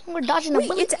 We're dodging the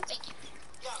bullets.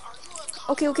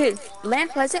 Okay.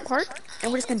 Land Pleasant Park,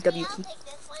 and we're just gonna W key.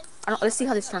 Let's see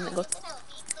how this tournament goes.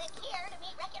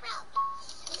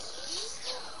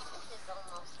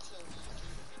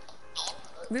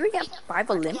 We already got 5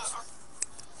 Olymps.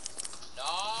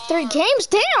 3 games?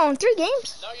 Damn, 3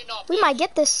 games. We might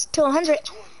get this to 100.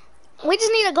 We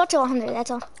just need to go to 100, that's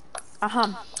all.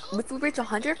 If we reach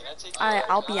 100,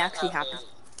 I'll be actually happy.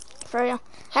 For real.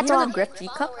 That's You know all. the Grip G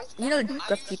Cup? You know the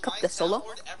Grip G Cup, the solo?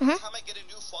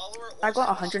 I got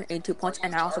 182 points,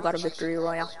 and I also got a victory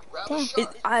royale. Damn.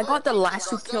 I got the last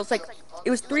 2 kills, like,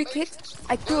 it was 3 kids.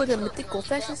 I threw the mythic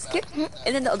goldfish's kid,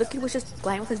 and then the other kid was just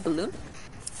playing with his balloon.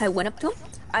 I went up to him,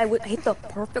 I hit the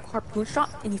perfect harpoon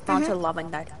shot, and he fell into the lava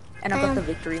and died. And I got the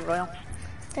victory royale.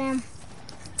 Damn.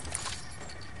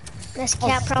 That's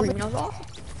cat probably.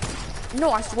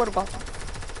 No, I swear to God.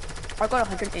 I got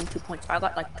 102 points. I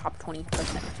got like top 20% or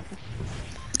something.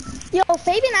 Yo,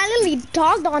 Fabian, I literally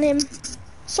dogged on him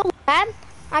so bad,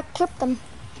 I clipped him.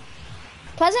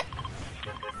 Pleasant?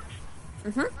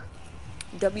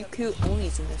 WQ only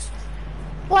is in this.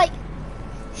 Like,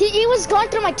 he was going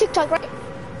through my TikTok, right?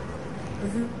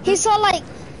 He saw, like,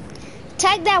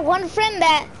 tag that one friend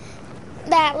that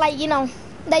like, you know,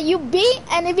 that you beat,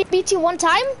 and if he beats you one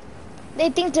time, they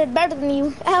think they're better than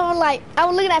you. I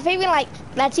was looking at Fabian like,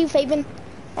 that's you, Fabian.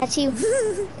 That's you.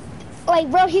 Like,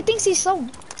 bro, he thinks he's so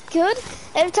good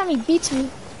every time he beats me.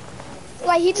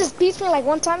 Like, he just beats me like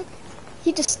one time.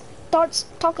 He just starts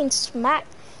talking smack.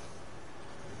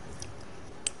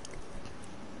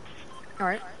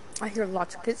 Alright. I hear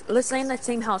lots of kids. Let's lay in that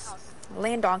same house.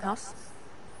 Land dog house.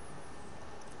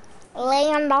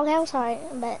 Land doghouse? Alright,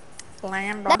 I bet.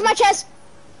 Land dog. That's my chest!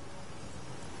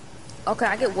 Okay,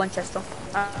 I get one chest though.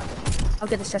 I'll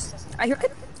get this chest. I hear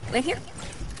kid. Land here.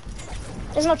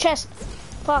 There's no chest.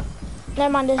 Fuck.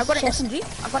 Never mind, there's I got an chest.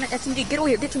 SMG. I got an SMG. Get over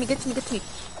here. Get to me. Get to me. Get to me.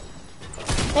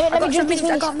 Let me drink these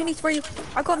minis. I minis. got minis for you.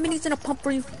 I got minis and a pump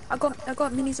for you. I got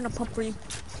minis and a pump for you.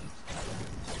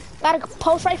 Got a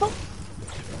pulse rifle?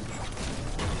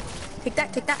 Take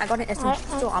that. Take that. I got an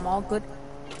SMG. So I'm all good.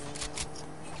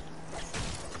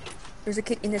 There's a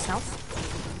kid in this house.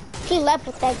 He left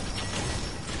with that.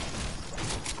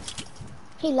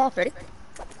 He left. Ready?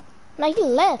 No, he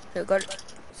left. Here, got it.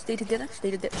 Stay together.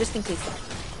 Stay together. Just in case.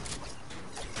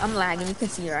 I'm lagging. You can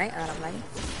see, right? I'm lagging.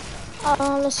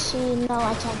 Let's see. No,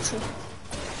 I can't see.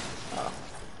 Oh.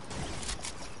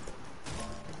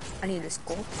 I need this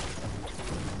gold.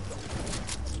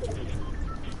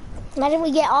 Imagine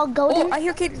we get all golden. Oh, I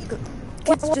hear kids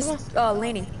just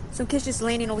landing. Some kids just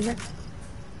landing over here.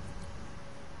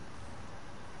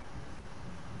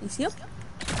 You see him?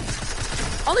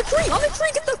 On the tree! On the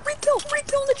tree! Get the free kill! Free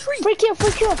kill on the tree! Free kill!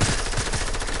 Free kill!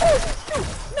 Oh,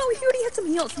 no, he already had some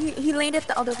heals. He landed at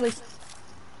the other place.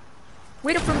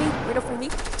 Wait up for me. Wait up for me.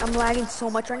 I'm lagging so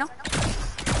much right now.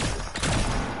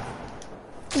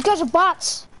 These guys are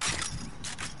bots.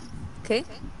 Okay.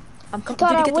 I'm coming.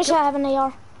 God, I wish I have an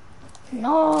AR.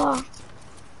 No.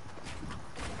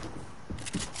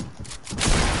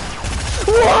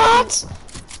 What?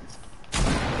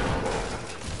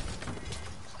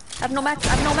 I have no mats. I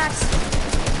have no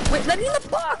mats. Wait, let me in the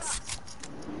box.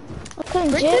 I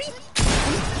couldn't get.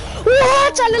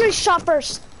 What? I literally shot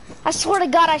first. I swear to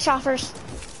God, I shot first.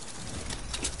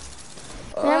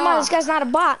 Never mind, this guy's not a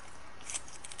bot.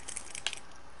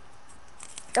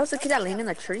 That was the kid that landed in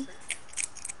the tree?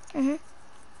 Mhm.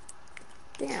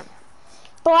 Damn.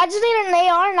 Bro, I just needed an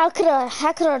AR and I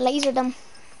could've lasered them.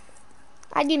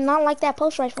 I do not like that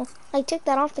pulse rifle. I took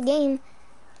that off the game.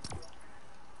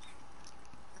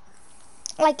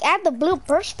 Like, add the blue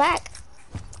burst back.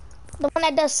 The one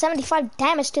that does 75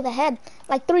 damage to the head.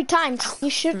 Like 3 times. You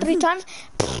shoot 3 times.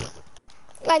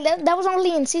 Like, that was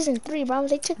only in season 3, bro.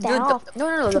 They took that off.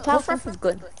 No, the pulse rifle is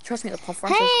good. Trust me, the pulse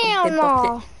rifle is good. Hell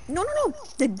no. No.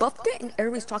 They buffed it and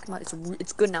everybody's talking about it.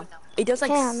 It's good now. It does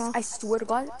like, I swear to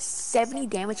God, 70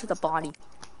 damage to the body.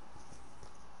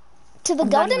 To the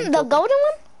golden one?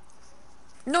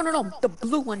 No. The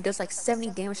blue one does like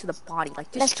 70 damage to the body.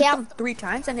 Like, just shoot them 3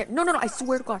 times and they're... No, I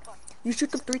swear to God. You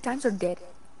shoot them 3 times, they're dead.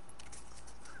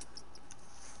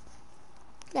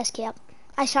 That's cap.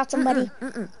 I shot somebody.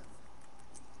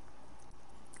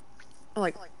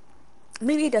 Like,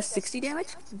 maybe it does 60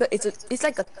 damage, but it's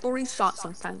like a 3 shot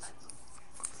sometimes.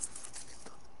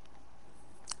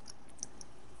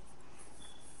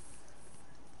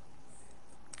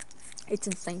 It's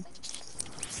insane.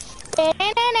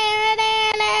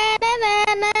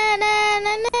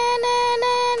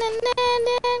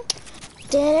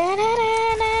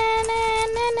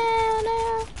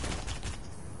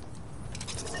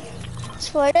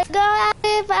 Swear to God,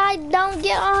 if I don't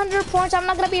get 100 points, I'm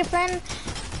not gonna be a friend.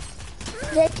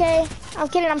 JK, I'm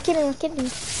kidding.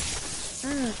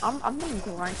 I'm gonna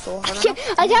grind so hard.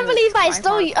 I can't believe I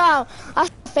stole you.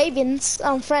 Fabian's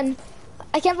friend.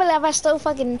 I can't believe I stole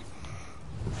fucking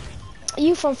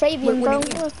you from Fabian, bro.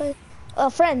 A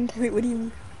friend. Wait, what do you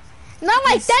mean? Not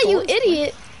like that, you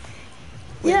idiot.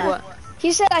 Wait, yeah. what?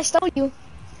 He said I stole you.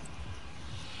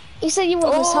 He said you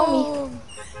were his homie.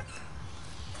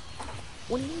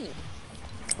 What do you mean?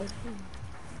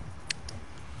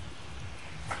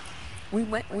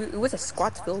 It was a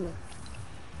squad building.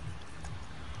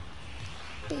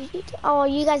 Oh,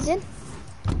 you guys did?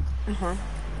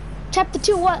 Chapter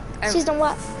 2, what? Season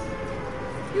what?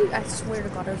 I swear to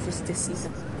God, it was just this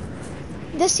season.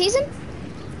 This season?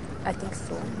 I think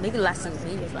so. Maybe last season.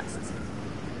 Maybe it was last season.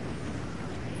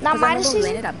 Not my season?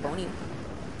 season? Landed at Boney.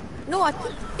 No, I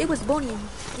think it was Boney.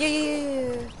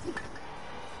 Yeah.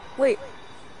 Wait.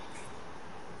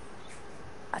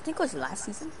 I think it was last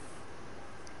season.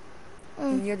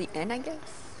 Near the end, I guess.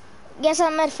 Guess I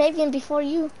met Fabian before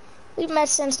you. We met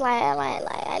since like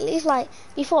at least like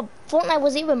before Fortnite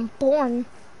was even born.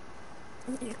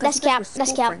 Yeah, That's cap.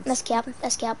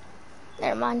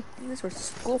 Never mind. You guys were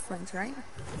school friends, right?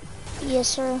 Yes,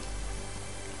 sir.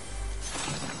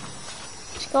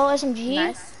 Let's go SMG.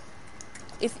 Nice.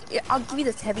 I'll give you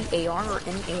this heavy AR or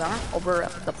any AR over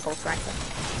the pulse rifle.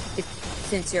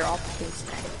 Since you're all pissed.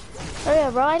 Oh yeah,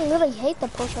 bro. I literally hate the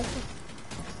pulse rifle.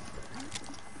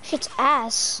 Shit's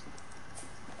ass.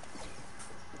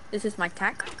 This is my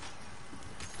tack.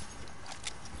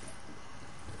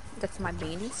 That's my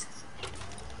beanies.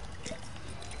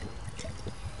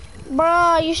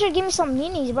 Bro, you should give me some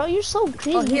minis, bro. You're so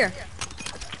greedy. Oh, here.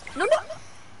 No.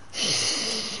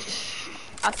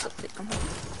 I'll flip it. Come on.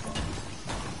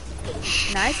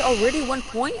 Nice. Already 1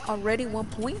 point. Already 1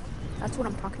 point. That's what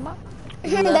I'm talking about.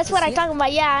 That's what I'm talking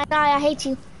about. Yeah, I hate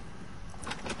you.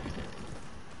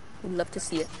 Would love to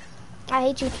see it. I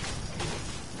hate you.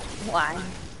 Why?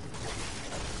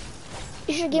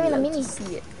 You should give me the Love to mini.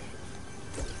 see it.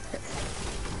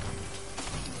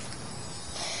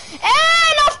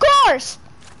 And of course!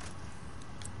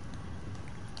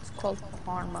 It's called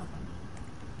karma.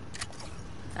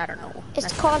 I don't know.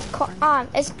 It's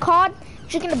called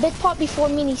drinking the big pot before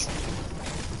minis.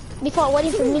 Before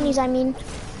waiting for minis, I mean.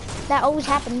 That always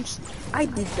happens. I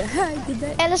did that.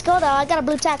 Hey, let's go though. I got a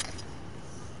blue tack.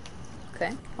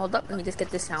 Okay, hold up. Let me just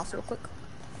get this house real quick.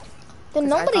 Did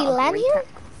nobody land here?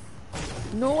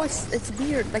 No, it's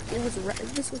weird. Like it was.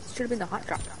 This should have been the hot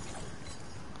drop.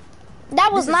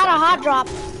 That was not a hot drop.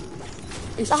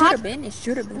 It should have been. It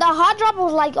should have been. The hot drop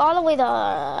was like all the way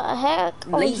the heck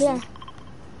over here.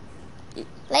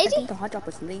 I think the hot drop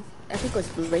was lazy. I think it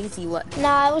was lazy. What?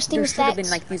 Nah, it was Steam There should have stats. been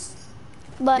like these.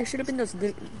 But There should have been those.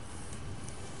 Go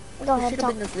ahead, should have talk.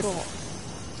 been those little. There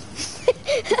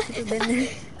should have been there.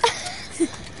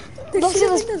 Don't see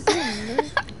this.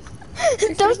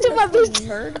 Don't see my blue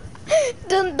tack.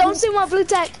 Don't see my blue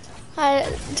tack. Alright,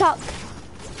 talk.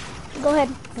 Go ahead.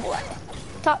 What?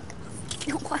 Talk.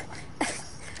 What?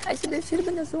 I said there should have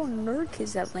been those little nerd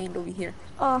kids that land over here.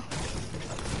 Oh,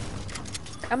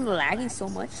 I'm lagging so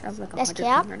much. I have like that's 100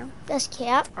 cap. ping right now. That's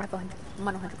cap. I have 100. I'm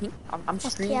on 100 ping. I'm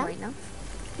streaming cap. right now.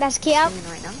 That's cap.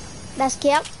 Streaming right now. That's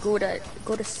cap. Go to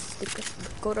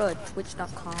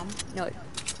twitch.com. No,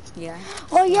 yeah.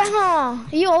 Oh yeah,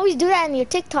 you always do that in your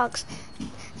TikToks.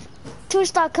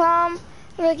 Twitch.com,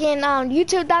 freaking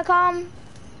YouTube.com.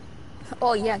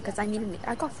 Oh yeah, cause I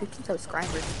got 15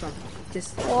 subscribers from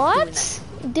just What?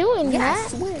 doing that. Yeah, I that?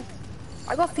 swear.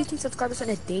 I got 15 subscribers in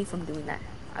a day from doing that.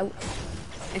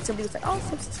 And somebody was like, "Oh,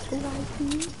 subscribe to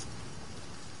me."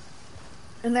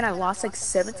 And then I lost like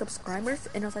 7 subscribers,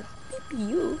 and I was like, "Maybe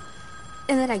you."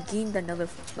 And then I gained another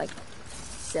like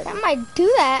 7. I might do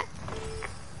that.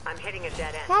 I'm hitting a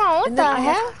dead end. Oh, what And the then I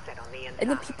hell? Set on the And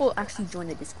then inside. people actually joined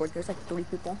the Discord. There's like 3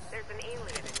 people. There's an alien in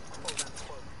quote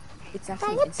unquote. It's Oh,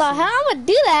 actually what the insane. hell? I would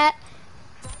do that.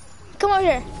 Come over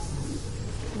here.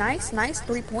 Nice,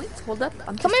 3 points. Hold up.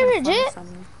 I'm just Come trying here, to find Jit.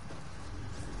 some.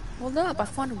 Hold up, I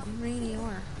found a green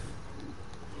AR.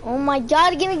 Oh my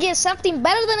god, gonna get something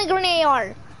better than a green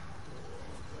AR.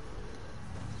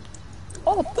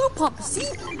 Oh, blue pump. See?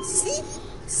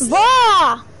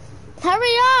 Bruh!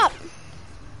 Hurry up!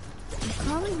 I'm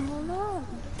coming, hold on.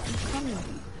 I'm coming.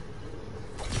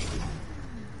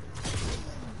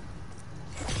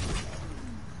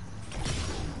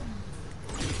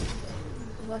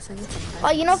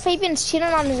 Oh, you know Fabian's cheating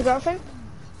on his girlfriend?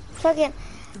 Fucking,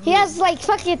 he has like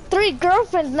fucking 3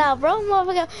 girlfriends now, bro.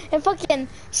 Motherfucker, in fucking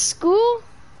school.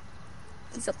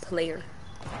 He's a player.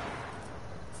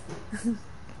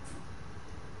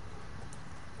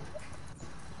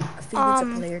 Fabian's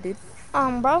a player, dude.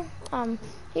 Bro,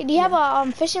 do you have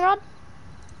a fishing rod?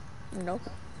 No.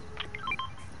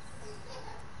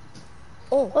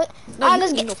 Oh, What? no, you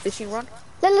let's need get, no fishing rod.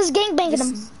 let's gangbang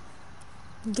him.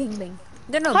 Gangbang.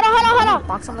 No. Hold on.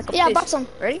 Box him like a Yeah, fish. box him.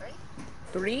 Ready?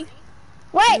 3,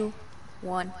 Wait! 2,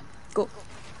 1, go.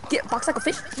 Get box like a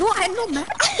fish. No, I had no map.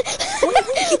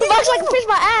 Box like a fish,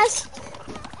 my ass.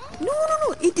 No.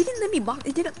 It didn't let me box.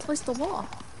 It didn't place the wall.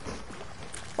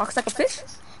 Box like a fish.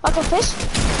 Like a fish?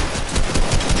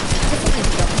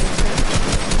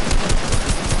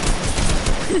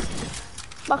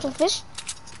 Box like a fish?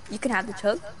 You can have the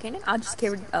chug, Kanan. I'll just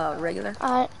carry regular.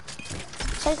 Alright.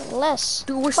 Take less.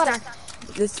 Dude, we're What? stacked.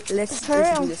 Let's Hurry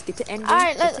do up. this. Get to end game.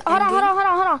 Alright,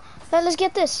 hold on. Let's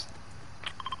get this.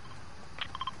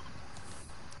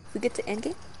 If we get to end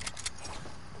game,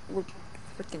 we're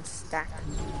freaking stacked.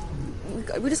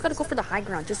 We just gotta go for the high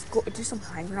ground. Just go do some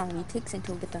high ground retakes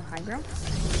until we get the high ground.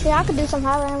 Yeah, I could do some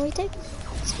high round retake.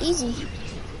 It's easy.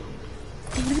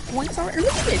 3 points already.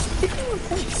 Look at this, 51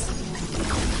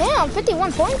 points. Damn,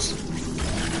 51 points?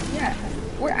 Yeah,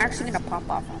 we're actually gonna pop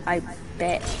off. I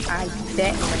bet like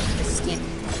the skin.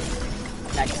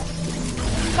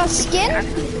 Got skin?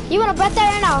 You wanna bet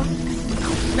that right now?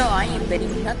 No, I ain't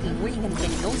betting nothing. We ain't gonna get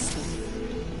no skin.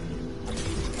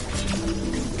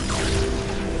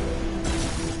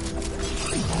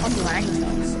 I'm lagging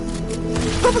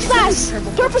though. Purple splash!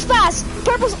 Purple splash!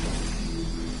 Purple...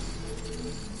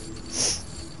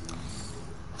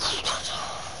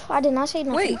 I did not say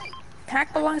nothing. Wait,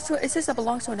 pack belongs to. It says that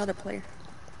belongs to another player.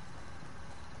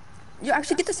 You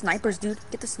actually get the snipers, dude.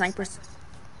 Get the snipers.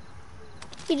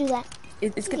 You do that.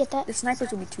 It's You get that. The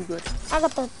snipers will be too good. I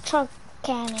got the truck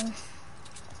cannon.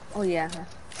 Oh yeah.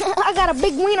 I got a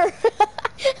big wiener.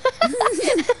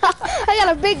 I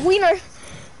got a big wiener.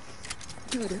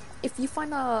 Dude, if you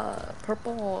find a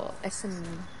purple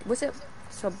what's it?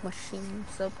 Submachine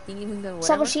gun.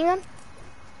 Submachine gun?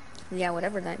 Yeah,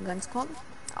 whatever that gun's called.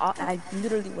 I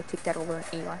literally would take that over an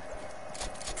AR.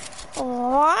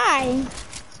 Why?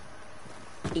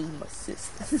 Aim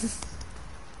assist.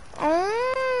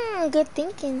 Good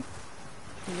thinking.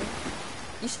 Yeah.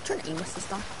 You should turn aim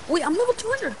assist on. Wait, I'm level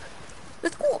 200.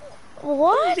 That's cool.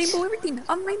 What? Rainbow everything.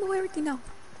 I'm rainbow everything now.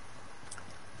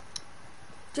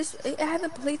 I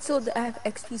haven't played so that I have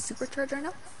XP supercharge right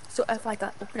now. So if I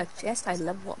got open a chest, I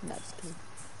level up. No, just kidding.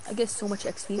 I get so much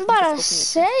XP. I'm about to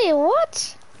say,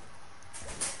 what?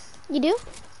 You do?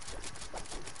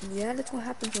 Yeah, that's what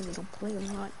happens when you don't play a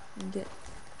lot. You get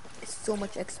so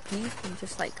much XP and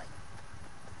just like,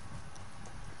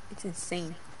 it's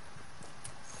insane.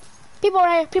 People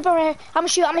right here, people right here. I'm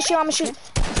gonna shoot.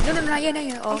 No, not yet.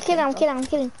 Oh, I'm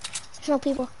kidding. There's no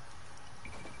people.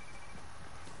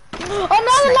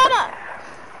 Another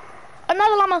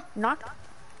llama! Knocked.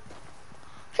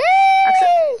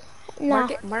 Actually, nah.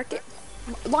 Mark it.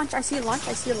 Launch, I see a launch.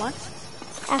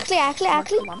 Actually.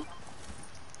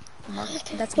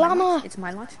 That's llama.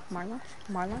 My launch.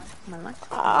 It's my launch.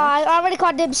 I already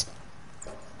caught dibs.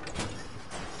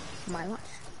 My launch.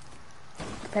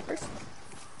 Peppers?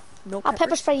 No I'll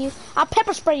peppers. I'll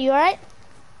pepper spray you, alright?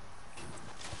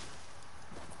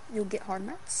 You'll get hard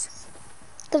mats.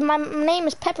 Cause my name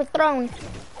is Pepper Throne.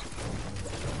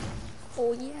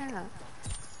 Oh yeah.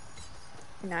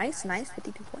 Nice,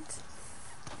 52 points.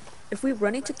 If we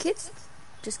run into kids,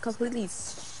 just completely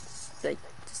just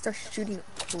start shooting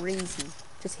crazy.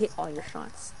 Just hit all your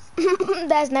shots.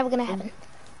 That's never gonna happen.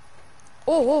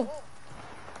 Oh.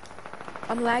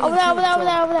 I'm lagging. Over there.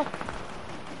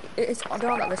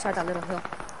 They're on the other side of that little hill.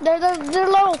 They're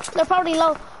low. They're probably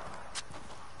low.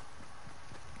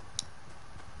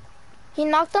 He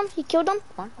knocked them. He killed them.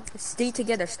 Come on. Stay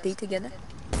together.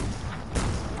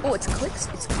 Oh, it's clicks.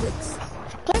 Clicks.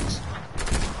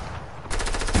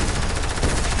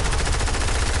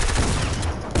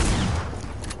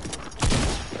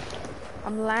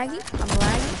 I'm lagging.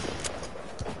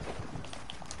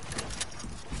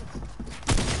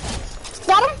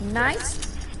 Got him. Nice.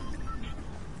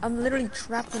 I'm literally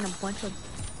trapped in a bunch of...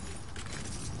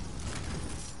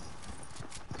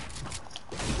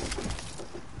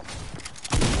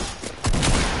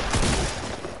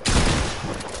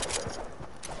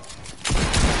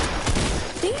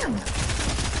 Damn!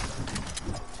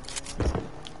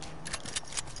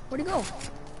 Where'd he go?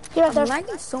 I'm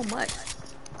lagging so much.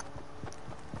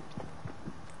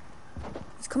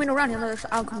 He's coming around.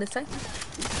 I'll come this way.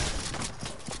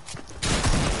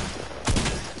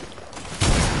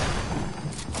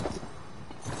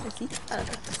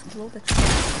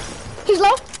 He's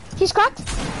low. He's cracked.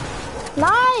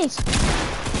 Nice.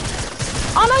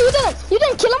 Oh no, you didn't. You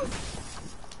didn't kill him.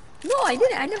 No, I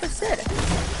didn't. I never said.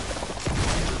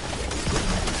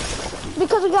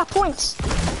 Because we got points.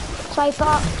 So I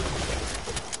thought.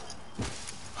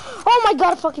 Oh my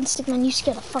god, fucking stickman, you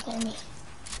scared the fuck out of me.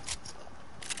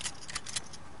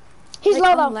 He's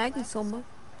low though. I'm lagging so much.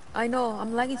 I know,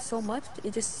 I'm lagging so much.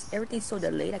 It just, everything's so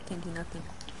delayed, I can't do nothing.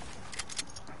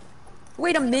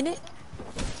 Wait a minute.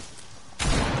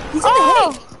 He's in the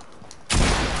hay.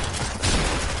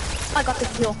 I got the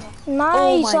kill. Nice.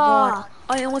 Oh my god.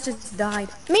 I almost just died.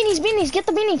 Beanies, get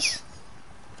the beanies.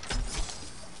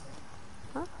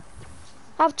 Huh?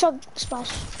 I have chug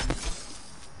splash.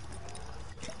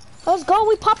 Let's go,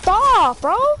 we popped off,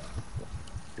 bro.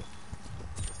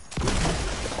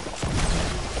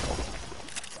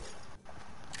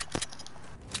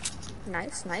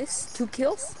 Nice. 2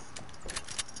 kills.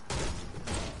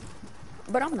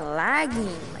 But I'm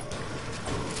lagging.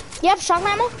 You have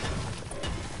shotgun ammo?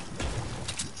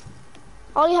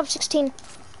 Oh, you have 16.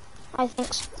 I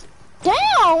think so.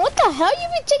 Damn, what the hell? You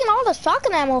been taking all the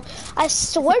shotgun ammo? I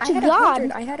swear to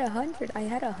God. I had 100.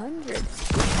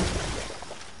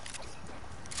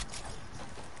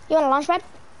 You want a launch pad?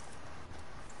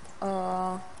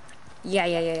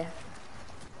 Yeah.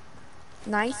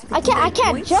 Nice. I can't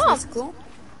points. jump.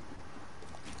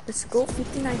 Let's go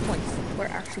 59 points. We're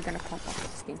actually gonna pump off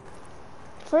this game.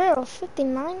 For real,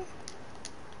 59?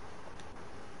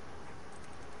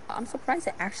 I'm surprised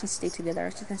they actually stay together. I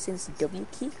was just gonna say this W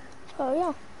key. Oh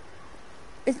yeah.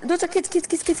 Those are kids.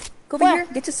 Go over here,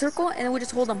 get to circle, and then we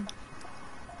just hold them.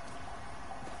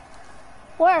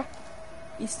 Where?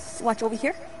 Watch over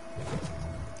here.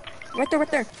 Right there,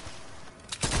 right there.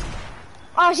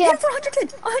 Oh, I see Yeah, that. for 110,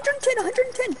 110,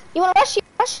 110. You wanna rush? You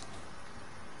rush?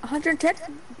 110?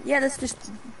 Yeah, let's just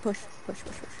push.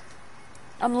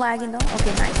 I'm lagging though.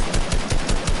 Okay, nice.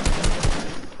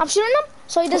 I'm shooting him,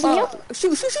 so he doesn't heal.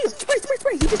 Shoot. Spray.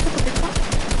 He just took a big pop.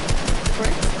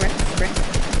 Spray.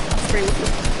 I'll spray with you.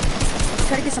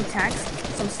 Try to get some tags.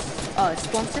 Some,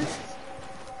 storm surge.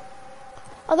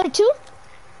 Are there two?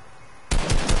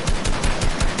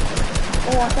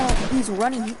 Oh, I thought he's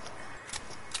running. He's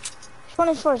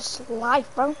running for his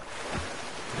life, bro.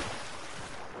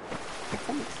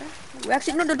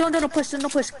 Actually, no, don't push, don't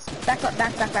push. Back up,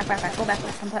 back. Go back,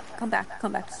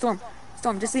 come back. Storm,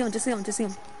 just see him.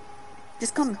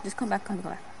 Just come back.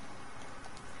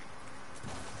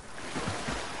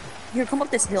 Here, come up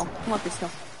this hill.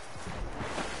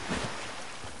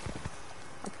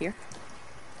 Up here.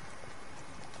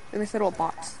 There's a little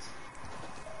box.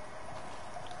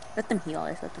 Let them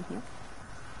heal,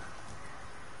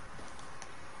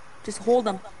 Just hold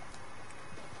them.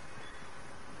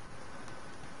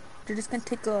 They're just gonna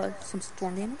take some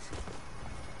storm damage.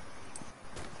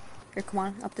 Here, come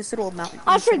on, up this little mountain.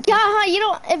 I forgot how you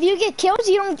don't. If you get kills,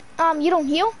 you don't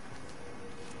heal.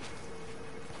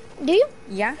 Do you?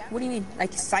 Yeah. What do you mean?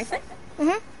 Like siphon?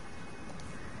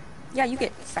 Yeah, you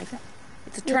get siphon.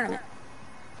 It's a tournament.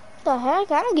 The heck?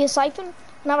 I don't get siphon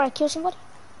whenever I kill somebody.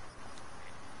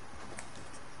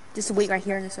 Just wait right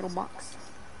here in this little box.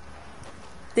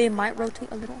 They might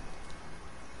rotate a little.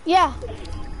 Yeah,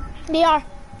 they are.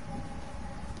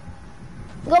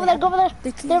 Go over there.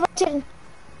 They're rotating.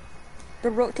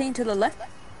 They're rotating to the left.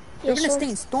 They're gonna stay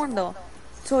in storm though,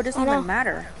 so it doesn't even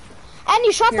matter. And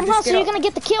you shot them, huh? So you're up. gonna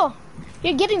get the kill.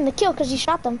 You're getting the kill because you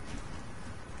shot them.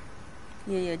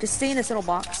 Yeah. Just stay in this little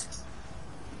box.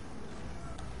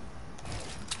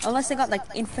 Unless they got like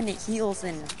infinite heals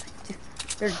and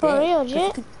they're dead. For real,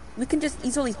 Jit? We can just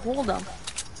easily hold them.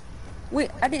 Wait,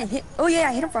 I didn't hit. Oh yeah,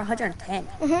 I hit him for 110.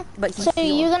 But he So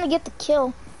healed. you're gonna get the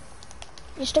kill.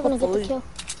 You're still gonna get the kill.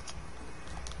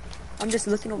 I'm just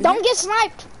looking over Don't here. get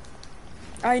sniped.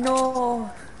 I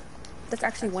know. That's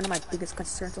actually one of my biggest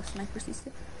concerns with snipers these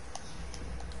days.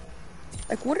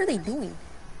 Like, what are they doing?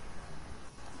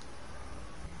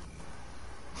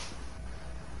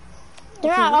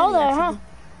 They're not all there, huh?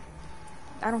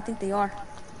 I don't think they are.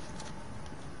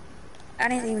 I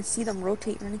didn't even see them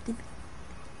rotate or anything.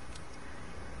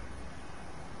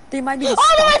 They might be just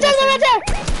they're right there!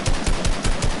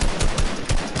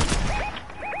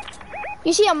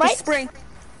 You see them, right? Just spray.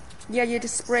 Yeah,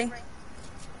 just spray.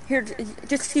 Here,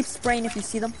 just keep spraying if you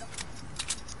see them.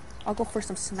 I'll go for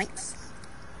some snipes.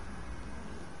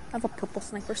 I have a purple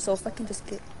sniper, so if I can just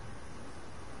get...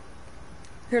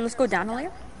 Here, let's go down a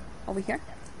layer. Over here.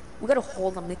 We gotta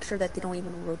hold them, make sure that they don't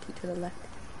even rotate to the left.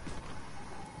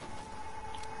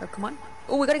 Here, come on.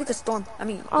 Oh, we gotta get the storm. I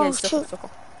mean, Oh, yeah, shoot.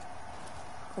 circle.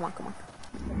 Come on.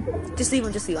 Just leave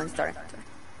him, Sorry.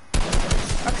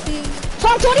 Actually...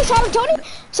 Shot him 20!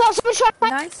 So somebody shot him.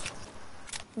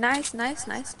 Nice.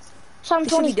 Shot him He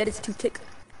should 20. be dead, it's 2 tick.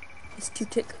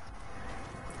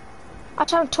 I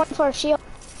shot him 20 for a shield.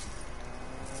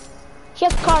 He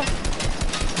has a car.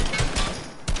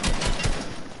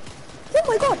 Oh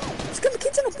my god!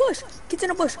 Kid's in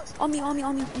a bush! On me. Come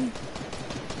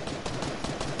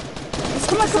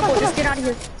on. Just get out of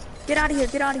here. Get out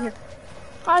of here.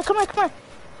 Alright, come here.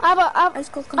 I have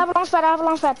a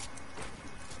launch pad.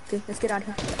 Okay, let's get out of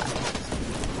here.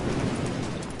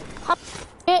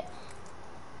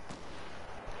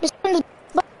 Just in the...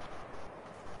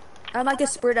 I might get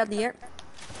sprayed out of the air.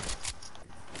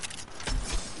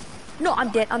 No, I'm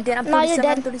dead. I'm No, you're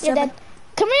dead. 37. You're dead.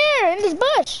 Come here, in this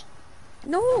bush.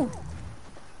 No.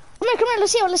 Come here.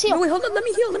 Let's heal. No, wait, hold on. Let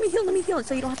me heal.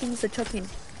 So you don't have to use the choking.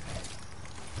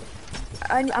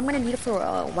 I'm gonna need it for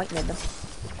white med though.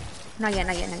 Not yet.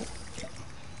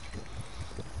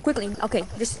 Quickly, okay.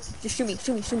 Just shoot me.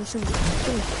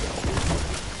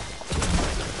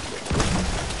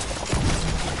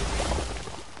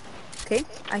 Okay,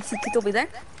 I see Kid over there.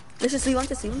 Let's just leave him.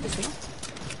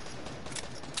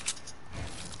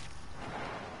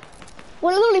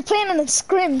 We're literally playing on the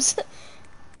scrims.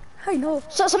 I know.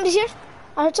 So somebody's here?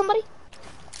 I heard somebody.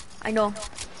 I know.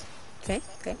 Okay.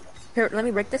 Here, let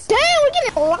me break this. Damn, we're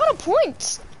getting a lot of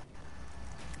points.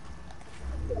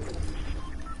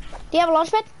 Do you have a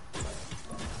launch pad?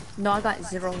 No, I got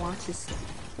 0 launches.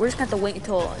 We're just gonna have to wait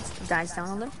until it dies down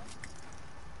a little.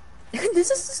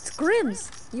 This is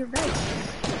scrims. You're right.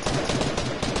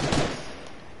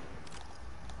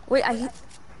 Wait, I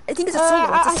think it's a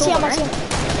solo. It's a solo, right?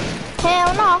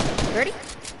 Hell no. Ready?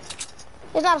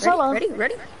 It's not a solo. Ready?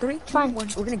 3, 2, Fine. 1.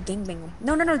 We're gonna gangbang them.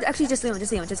 No. Actually, just leave him.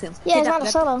 Yeah, Get it's not a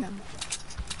solo.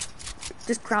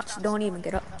 Just crouch. Don't even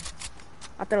get up.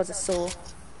 I thought it was a solo.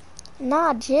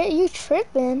 Nah, Jit, you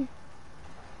tripping.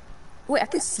 Wait, I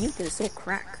can see him through this little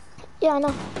crack. Yeah, I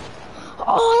know.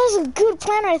 Oh, that's a good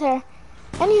plan right there.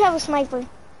 And you have a sniper.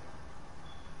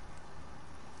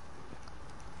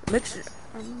 Make sure.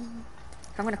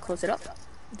 I'm gonna close it up.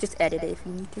 Just edit it if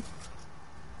you need to.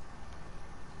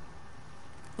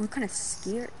 I'm kind of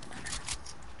scared.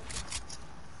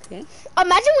 Okay.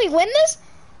 Imagine we win this?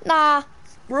 Nah.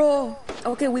 Bro.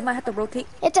 Okay, we might have to rotate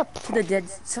It's a to the dead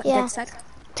side.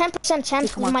 10%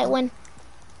 chance come we on, might come win.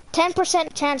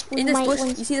 10% chance we In this might bush.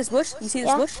 win. You see this bush? You see this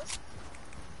Yeah. bush?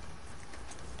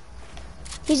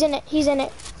 He's in it. He's in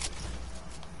it.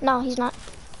 No, he's not.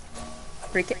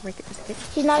 Break it. Just break it.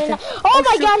 He's not in Okay. it. Oh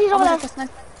my shoot. god, he's over my there. God,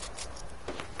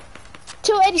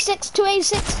 286.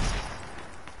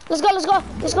 Let's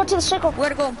go to the circle. Where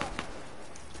to go?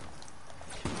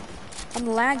 I'm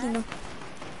lagging.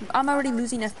 I'm already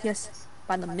losing FPS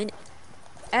by the minute.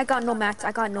 I got no mats.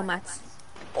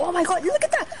 Oh my god, look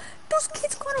at that! Those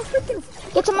kids got a freaking...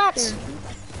 Get to mats.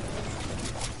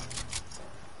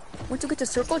 Once you get to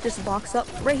circle, just box up.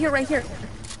 Right here.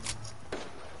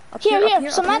 Up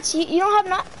Here, some up mats. You don't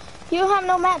have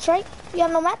no mats, right? You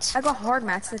have no mats? I got hard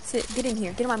mats, that's it. Get in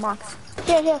here, get in my box.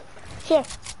 Here.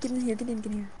 Get in here.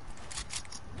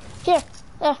 Here.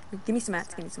 There. Give me some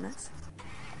mats.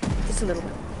 Just a little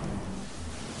bit.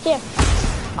 Here.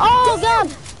 Oh god!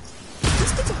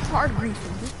 These kids are hard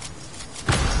griefing, dude.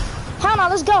 Hell no,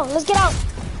 let's go. Let's get out.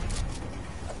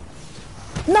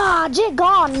 Nah, Jit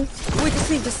gone. Wait,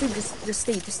 just leave. Just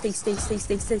stay.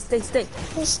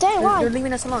 Stay, why? They're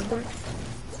leaving us alone. Are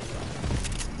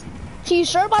you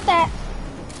sure about that?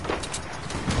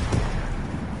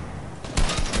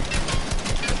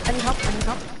 I need help.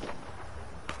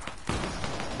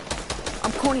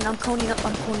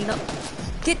 I'm coning up.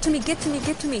 Get to me.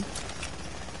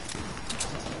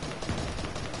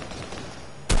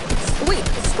 Wait,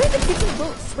 spray the kids in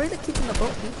the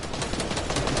boat.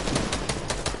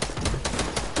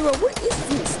 Bro, what is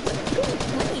this? What are you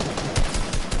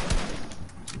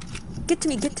playing? Get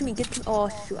to me. Oh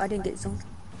shoot, I didn't get zoned.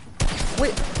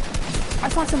 Wait, I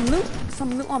found some loot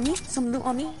on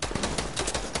me.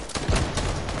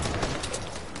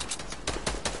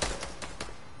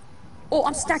 Oh,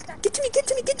 I'm stacked. Get to me.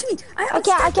 I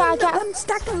can't. I'm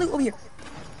stacked on loot over here.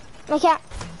 I can't.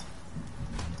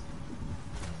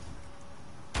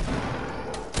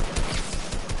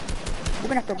 We're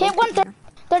gonna have to Hit rotate now.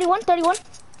 31.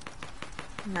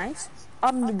 Nice.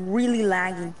 I'm really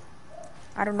lagging.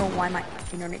 I don't know why my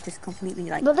internet just completely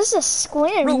like... But this is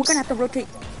squares. Bro, we're gonna have to rotate.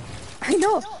 I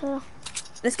know. Uh,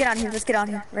 Let's get out of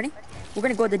here. Ready? We're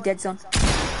gonna go to the dead zone.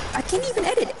 I can't even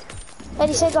edit it.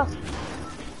 Ready, say go.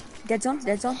 Dead zone.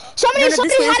 Somebody's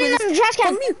hiding in the trash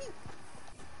can.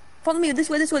 Follow me. This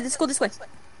way. Let's go this way.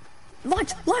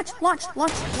 Launch. I don't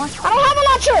have a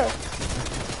launcher.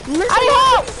 Let's I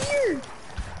launch don't. here.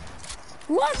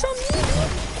 Launch on me, dude.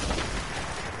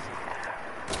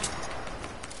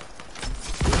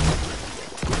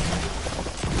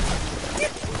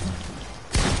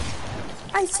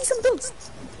 I see some builds.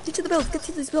 Get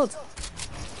to these builds.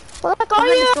 Where the heck are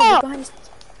you? Behind us.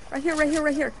 Right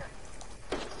here.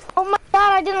 Oh my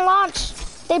god, I didn't launch.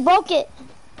 They broke it.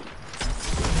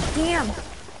 Damn.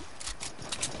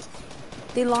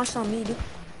 They launched on me, dude.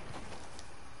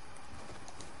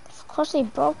 Of course they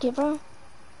broke it, bro.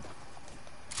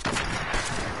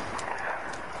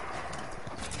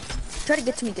 Try to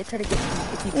get to me. If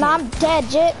you can. Nah, I'm dead,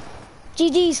 Jit.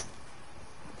 GG's.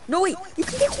 No, wait. You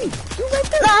can get to me. You're right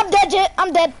there. Nah, I'm dead, Jit.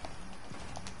 I'm dead.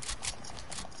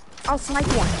 I'll snipe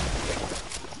one.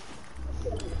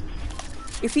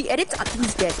 If he edits,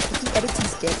 he's dead.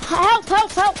 Help.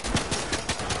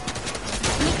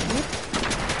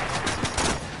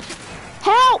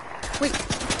 Help! Wait.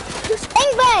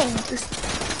 Bang bang!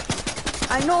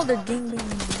 I know the ding.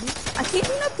 I can't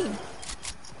do nothing.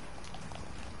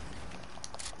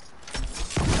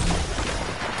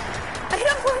 I hit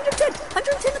him for 110.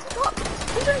 110 at the top.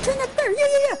 110 up there.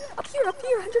 Yeah. Up here.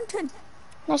 110.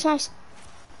 Nice.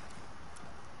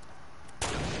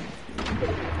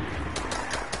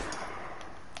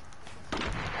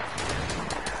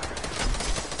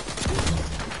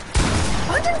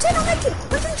 On that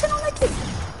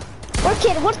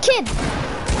kid. What kid?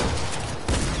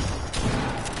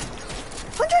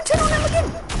 110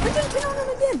 on him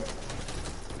again.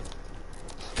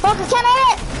 Fuck, I can't hit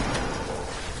it!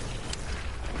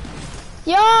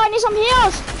 Yo, I need some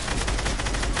heals!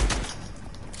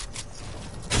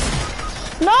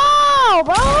 No,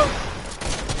 bro!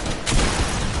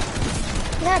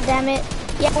 God damn it.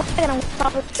 Yeah, we're gonna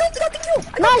top it. Got the kill.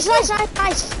 Nice, nice, nice,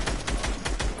 nice.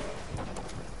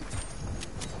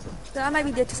 I might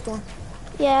be dead to storm.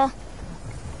 Yeah.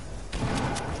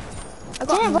 I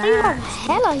got Damn, but you have mad.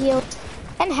 hella healed.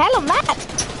 And hella mad.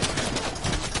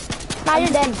 Nah, you're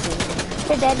dead.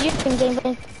 You're dead. You're in game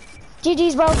plan.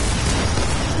 GG's, bro.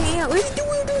 Yeah, we're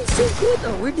doing so good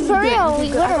though. We're doing For good. real, We're we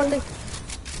doing good. I literally. thought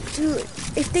dude,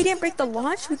 if they didn't break the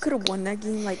launch, we could have won that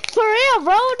game. Like, For real,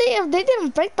 bro. They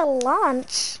didn't break the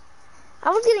launch. I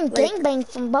was getting Like- gangbanged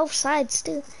from both sides,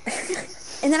 too.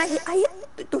 and then I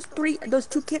hit those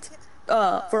two kids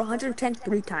for 110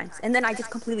 3 times, and then I just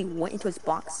completely went into his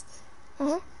box.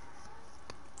 Uh-huh.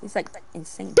 It's like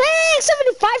insane. Dang,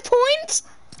 75 points?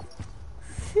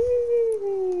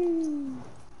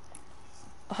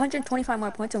 125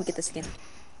 more points and we get the skin.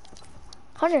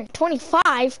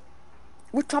 125?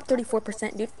 We're top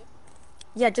 34%, dude.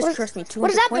 Yeah, just trust me. 200 what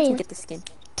does that points mean? we get the skin.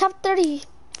 Top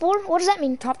 34? What does that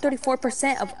mean? Top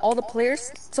 34% of all the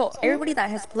players. So everybody that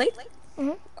has played,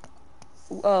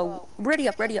 ready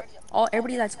up.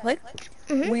 Everybody that's played,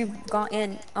 we've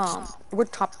gotten we're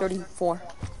top 34.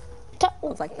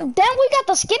 Like them. Damn, we got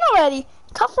the skin already.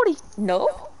 Top 40. No.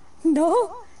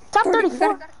 Top 30, 34. we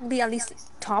gotta be at least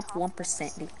top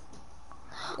 1%, dude.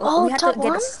 Oh, we have top to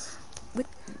get 1? with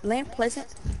Land Pleasant.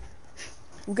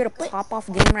 We get a pop off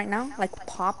game right now, like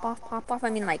pop off. I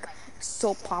mean, like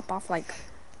so pop off, like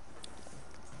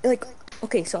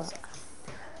okay. So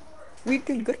we're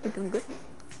doing good.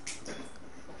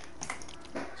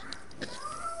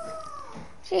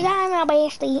 She got my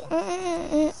bestie.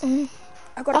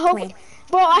 I got a plan.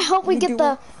 Bro, I hope we You get do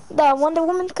the Wonder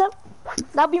Woman cup.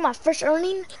 That'll be my first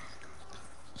earning.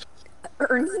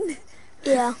 Earning.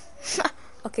 Yeah.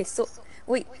 Okay, so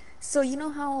wait. So you know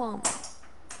how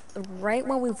right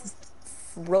when we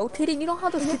rotated, you know how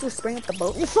those kids were spraying up the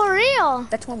boat? For real.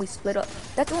 That's when we split up.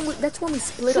 That's when we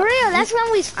split For up. real, that's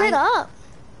when we split up.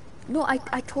 No, I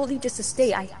told you just to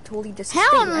stay. I told you just to Hell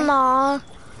stay, right? no.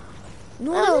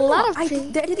 No, There's a lot of I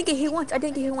trees. didn't get hit once. I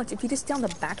didn't get hit once. If you just stay on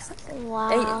the backside,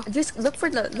 Wow. and just look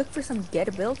for some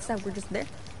dead builds that were just there.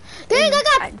 Dang,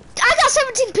 And I got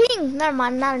 17 ping. Never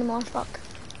mind, not anymore. Fuck.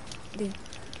 Dude,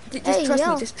 just Hey, trust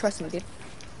yo. me. Just trust me, dude.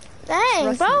 Dang,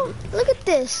 Trust bro. me, Look at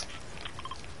this.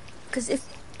 Because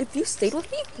if you stayed with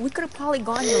me, we could have probably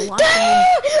gone your line. Dang!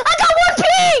 I got 1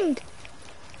 ping.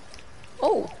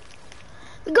 Oh,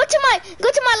 Go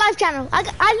to my live channel. I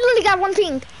literally got 1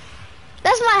 ping.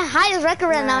 That's my highest record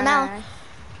right now.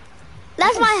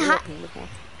 That's my high.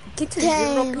 Get to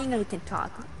Dang. 0 ping and we can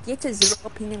talk. Get to 0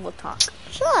 ping and we'll talk.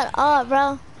 Shut up,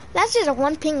 bro. That's just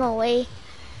 1 ping away.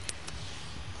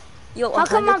 Yo, How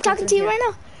come 100 I'm talking points to you in right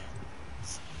here.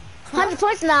 now? 100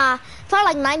 points? Nah.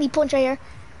 Probably like 90 points right here.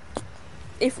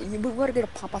 If we were to get a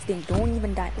pop off game, don't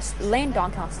even die. Just land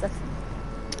doghouse. That's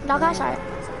Doghouse, alright.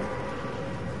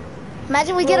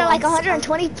 Imagine we get Bro, like I'm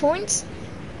 120 points.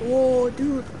 oh,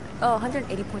 dude.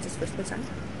 180 points is first place, right?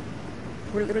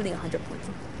 We're literally 100 points.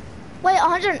 Wait,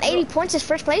 180 points is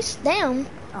first place? Damn.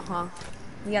 Uh-huh.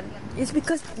 Yeah, it's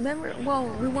because remember, well,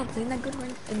 we weren't playing that good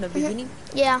right in the beginning.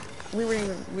 Yeah, We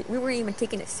weren't even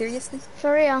taking it seriously.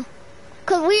 for real.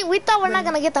 Cause we thought we're not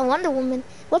gonna get the Wonder Woman.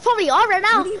 We probably are right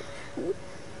now.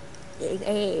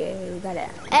 Hey, we gotta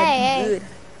Hey, be good.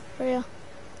 For real.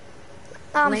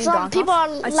 Landing Some doghouse? people are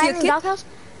I see a landing kid. doghouse.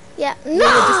 Yeah. No.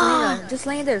 Yeah, just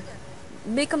land there.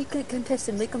 Make them get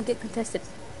contested. Make them get contested.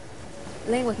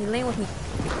 Land with me.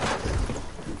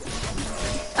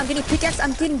 I'm getting pickaxe.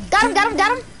 I'm getting. Got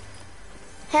him.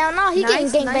 Hell no, he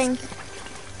Nice, getting nice. gangbanged.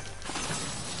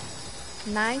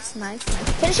 Nice.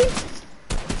 Finish him.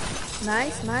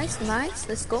 Nice.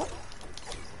 Let's go.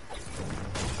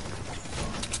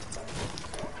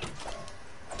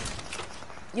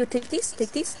 You take these.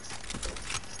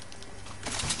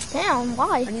 Damn,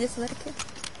 why? I need this letter kit.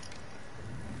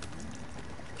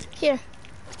 Here.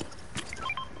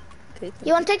 Okay.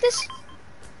 You wanna take this?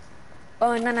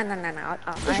 Oh no.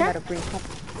 I sure? gotta bring home.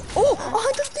 Oh,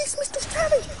 100 days, Mr.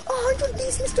 Savage. 100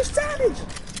 days, Mr. Savage.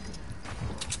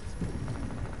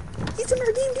 He's in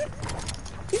our game, dude.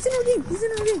 He's in our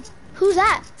game. Who's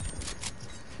that?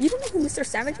 You don't know who Mr.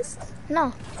 Savage is?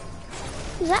 No.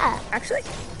 Who's that? Actually,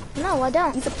 No, I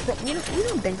don't. he's a pro. You know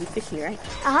Benji Fishy, right?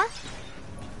 Uh-huh.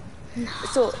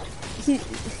 So he's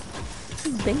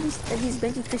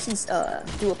Benji Fishy's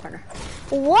duo partner.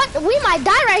 What? We might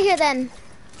die right here then.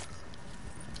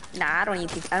 Nah, I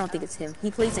don't think it's him.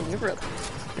 He plays in Europe.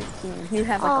 He'll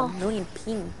have like Oh. 1 million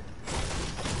ping.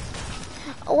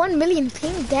 1 million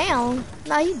ping down.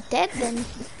 Nah, he's dead then.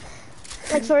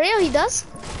 Like for real, he does?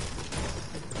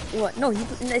 What? No,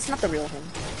 it's not the real him.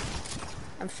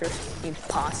 I'm sure.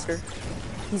 Imposter.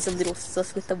 He's a little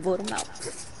sus with the vote him out.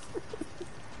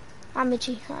 I'm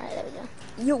itchy. Alright, there we go.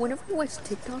 Yo, whenever I watch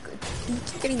TikTok, do you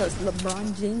keep getting those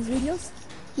LeBron James videos?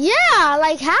 Yeah,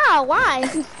 like how? Why?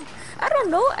 I don't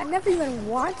know. I never even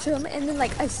watch them, and then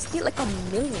like I see like a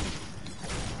million.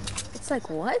 It's like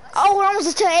what? Oh, we're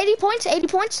almost to 80 points. 80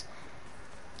 points.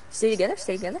 Stay together.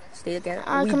 Stay together. Stay together.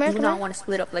 We Come here, do come not here. want to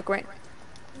split up like right.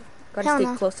 Gotta Hell stay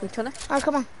no. close to each other. Alright,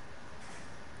 come on.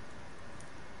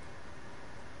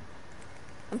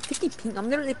 I'm 50 ping. I'm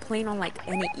literally playing on like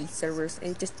NAE servers.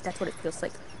 That's what it feels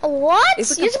like. What? If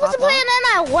we You're can supposed to pop play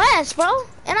in NI West, bro.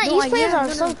 NI No, East players are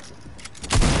no. so.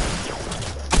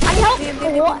 I help.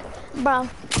 Damn. What, bro?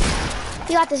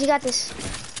 You got this. You got this.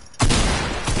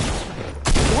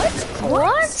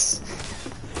 What?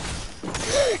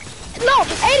 No,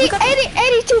 80,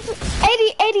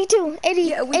 82,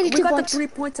 Yeah, we 82 got points. the 3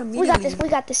 points We immediately. got this. We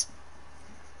got this.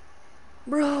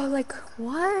 Bro, like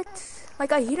what?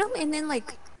 Like I hit him and then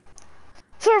like.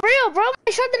 For real, bro.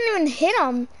 My shot didn't even hit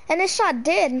him, and this shot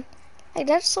did. Like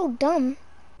that's so dumb.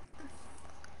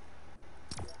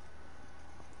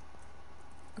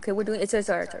 Okay, we're doing it's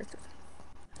our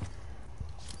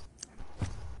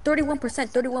 31%,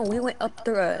 31. We went up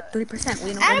to 30%.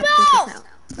 We went up 3%.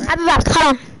 I'll be back.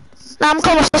 Hold on. No, I'm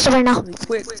calling my sister right now. Be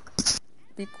quick.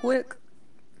 Be quick.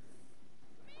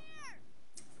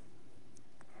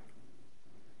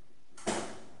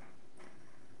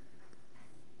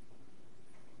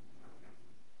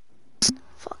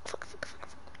 Fuck.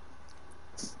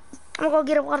 I'm gonna go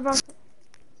get a water bottle.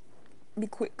 Be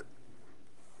quick.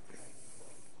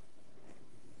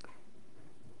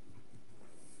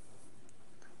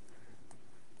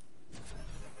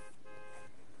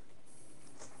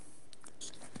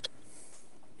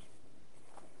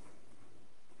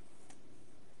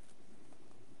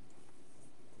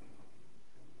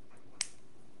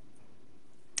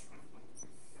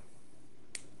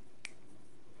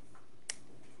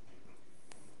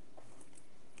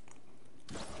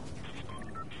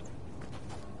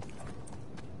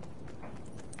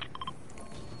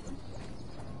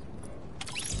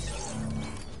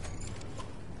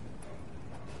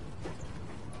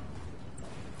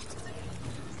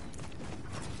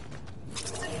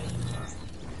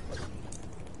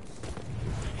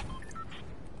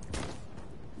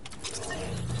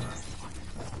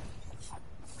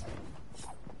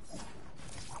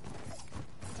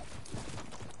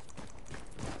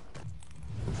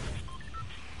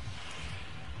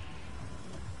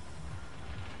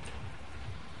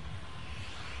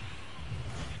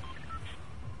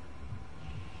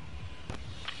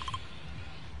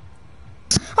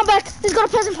 I'm back. Let's go to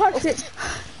Pleasant Park.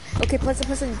 Okay,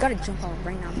 Pleasant, you gotta jump out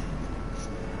right now.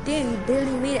 Damn, you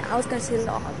barely made it. I was gonna say,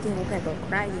 oh, damn, we're gonna go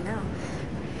crazy now.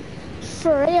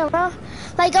 For real, bro.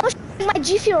 Like I was my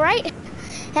G Fuel, right?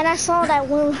 And I saw that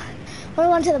when we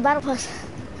went to the battle pass.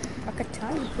 I could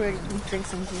tell you pretty you drink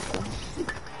some juice.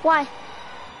 Why?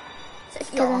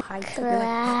 Yo, hi.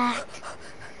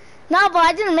 No, but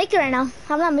I didn't make it right now.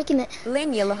 I'm not making it.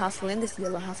 Land yellow house. Land this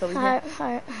yellow house over here.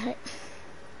 Alright.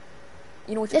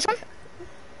 You know what? This one?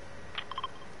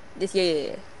 This,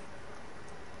 yeah.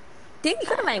 Damn, you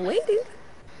got in my way, dude.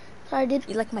 Sorry, dude.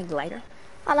 You like my glider?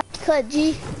 I like to cut,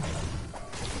 G.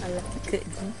 I like to cut,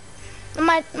 G.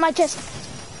 My chest.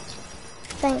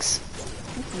 Thanks.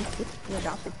 You're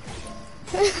adopted.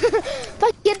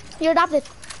 Fuck it, you're adopted.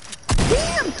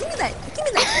 Damn, give me that.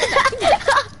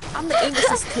 I'm the aim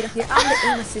assist kid here. I'm the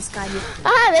aim assist guy here.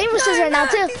 I have aim assist right now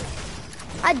too.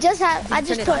 I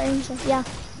just put aim assist. Yeah.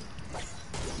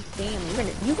 Damn,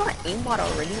 you got aimbot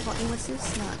already? You got aim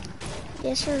assist? Not.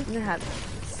 Yes, sir. You're gonna have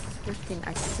freaking,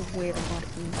 I swear, about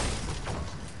aim.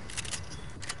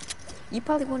 You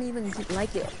probably won't even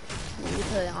like it.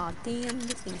 Oh damn,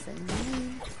 this thing's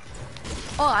annoying.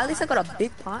 Oh, at least I got a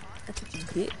big pot. That's what you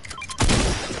get.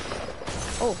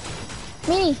 Oh.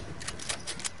 Mini.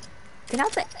 Can I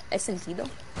have the SMG though?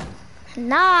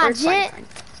 Nah, Or Jit. fine.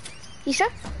 You sure?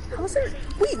 How's there?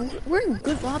 Wait, we're in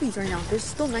good lobbies right now. There's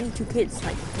still 92 kids.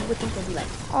 Like, you would think they'll be like,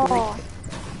 Oh.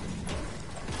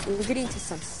 We're getting to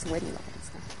some sweaty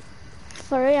levels now.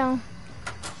 For real.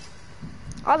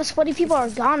 All the sweaty people are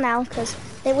gone now because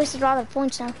they wasted all their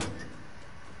points now.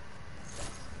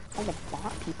 All the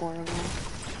bot people are around.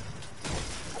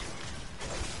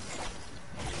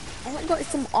 Oh my god, it's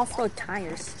some off-road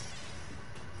tires.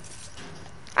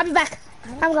 I'll be back.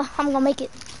 I'm gonna make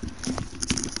it.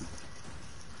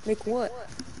 Make what?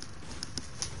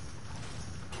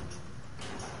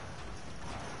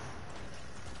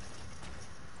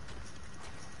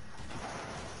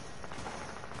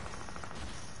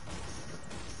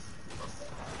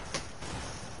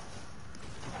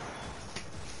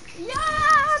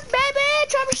 Yeah, baby,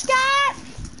 Trevor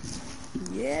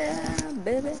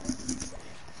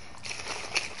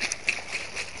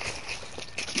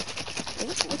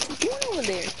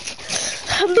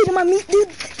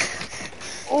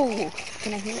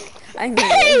I mean,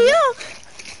 Hey, yo!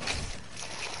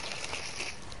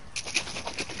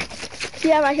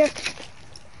 Yeah, right here.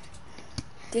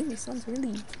 dang, this sounds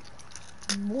really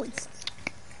moist.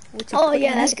 What you Oh, put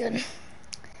yeah, in that's it? good.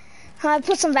 I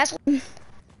put some Vaseline.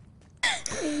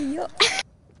 Hey, yo.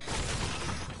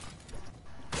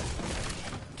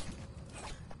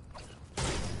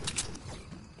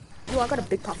 Yo, I got a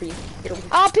big pot for you. Get over here.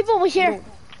 Oh, people over here. No.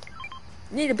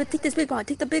 Need a bit. Take this big pot.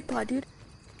 Take the big pot, dude.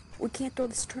 We can't throw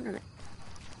this tournament.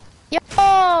 Yo!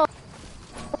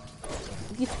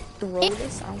 If you throw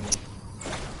this, I'll...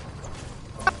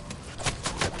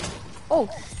 Oh,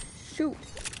 shoot.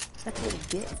 That's what we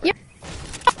get. Yep.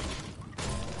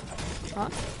 Huh?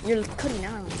 You're cutting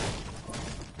out.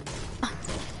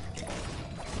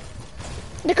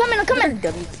 They're coming, they're coming.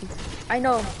 WT. I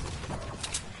know.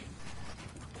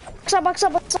 Box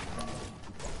up.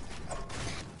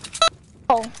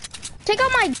 Oh, take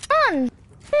out my gun.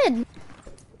 Kid.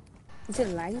 Is it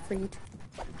laggy for you?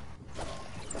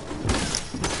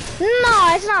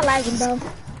 No, it's not lagging, bro.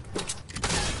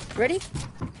 Ready?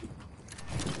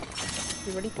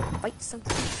 You ready to fight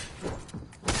something?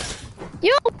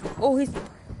 Yo, Oh, he's...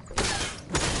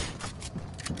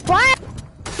 why?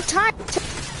 Time.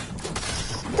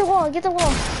 Get the wall, get the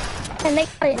wall. And they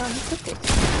got it. No, he took it.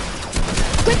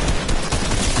 Quick.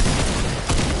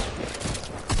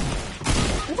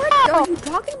 What are you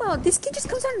talking about? This kid just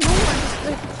comes out of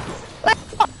nowhere.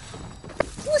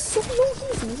 He was so low, he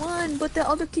was one, but the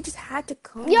other kid just had to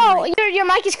come. Yo, Like, your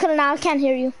mic is cutting out. I can't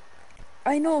hear you.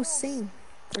 I know, same.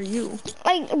 For you.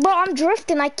 Like, bro, I'm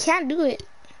drifting. I can't do it.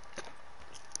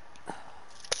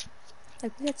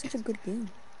 Like, we had such a good game.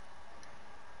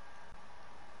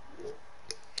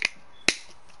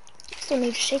 Still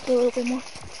need to shake it a little bit more.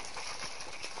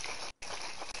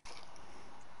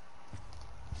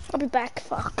 I'll be back.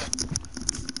 Fuck.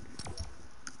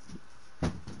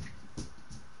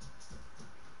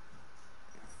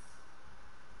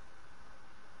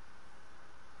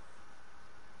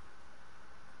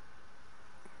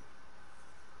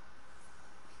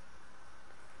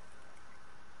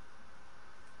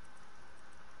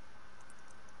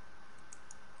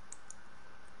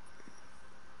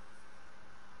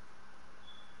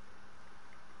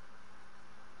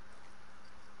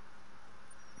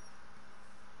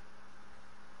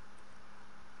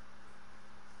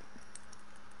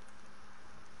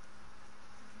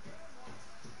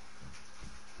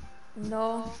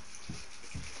 No.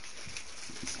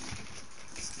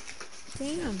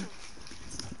 Damn.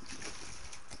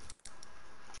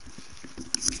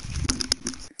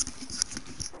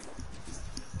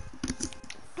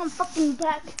 I'm fucking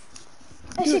back.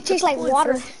 That Dude, shit tastes like people in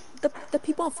water. the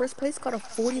people in first place got a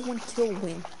 41 kill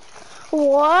win.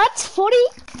 What?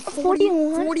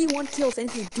 41? 41 kills and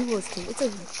it's a duos team. It's a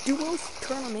duos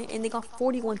tournament and they got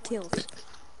 41 kills.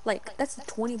 Like, that's a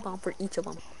 20 bomb for each of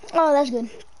them. Oh, that's good.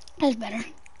 That's better.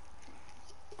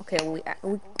 Okay,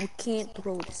 we can't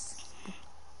throw this.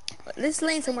 Let's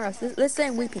land somewhere else. Let's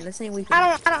land weeping. Let's land weeping.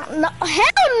 I don't know.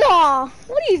 Hell no!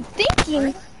 What are you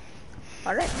thinking?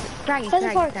 Alright. Craggy.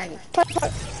 Yeah,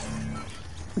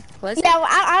 well,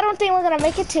 I don't think we're gonna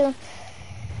make it to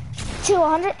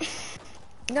 100.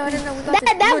 No. We got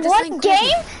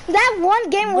That one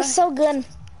game was so good.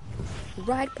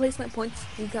 Right placement points.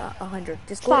 We got 100.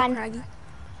 Just go Fine. to Craggy.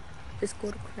 Just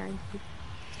go to Craggy.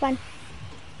 It's fine.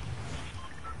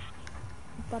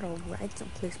 About to ride some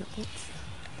placement points.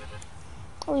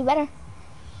 Oh, we better.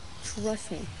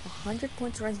 Trust me. 100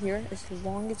 points right here as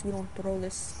long as we don't throw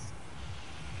this.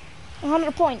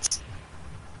 100 points.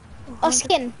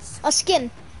 100 A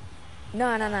skin.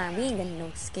 No. We ain't getting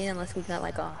no skin unless we got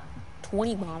like a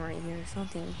 20 bomb right here or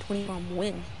something. 20 bomb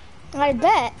win. I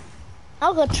bet.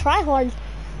 I'll go try hard.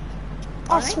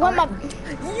 I'll swim up.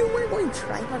 You were going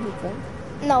try hard before?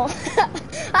 No,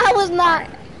 I was not.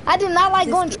 Alright. I do not like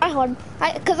going try hard.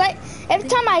 Cause every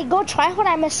time I go try hard,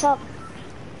 I mess up.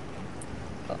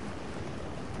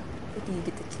 Do you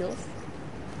get the kills?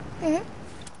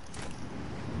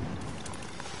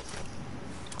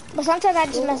 But sometimes I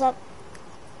just mess up.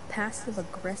 Passive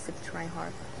aggressive try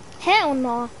hard. Hell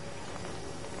no.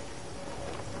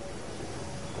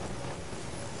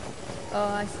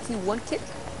 I see one kid.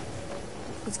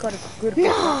 He's got a good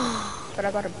drop, but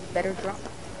I got a better drop.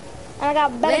 And I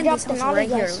got better Land drop these than houses all right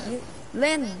you here. guys.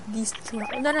 Land these two.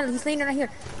 No, he's landing right here.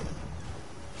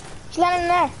 He's landing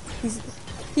there.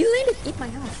 He landed in my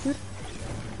house, dude.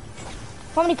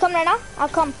 Want me to come right now? I'll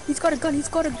come. He's got a gun.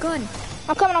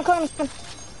 I'm coming.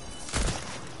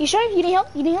 You sure? You need help?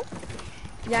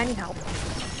 Yeah, I need help.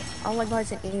 All I got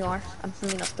is an AR. I'm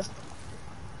healing up though.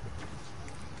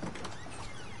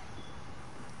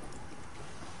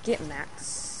 Get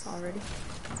Max. this already.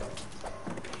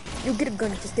 You get a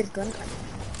gun, just get a gun.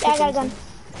 Yeah, I got a gun.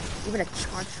 Even a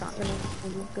charge shotgun will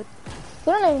be good.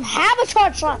 We don't even have a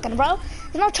charge shotgun, bro.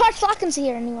 There's no charge shotguns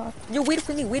here anymore. Yo, wait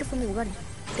for me, we got it.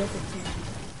 Double team.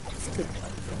 It's good.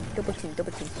 Double team.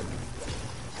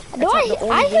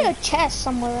 I hear a chest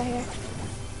somewhere right here.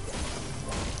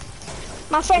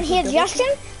 My friend here, Justin,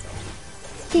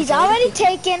 he's already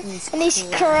taken, and he's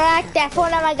cracked that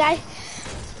phone at my guy.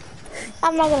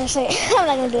 I'm not gonna say it. I'm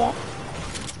not gonna do that.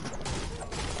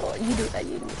 Oh, you do that,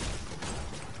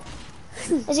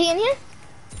 Is he in here?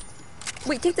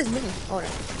 Wait, take this mini. Oh, no.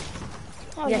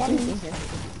 Oh, yeah, he's in here.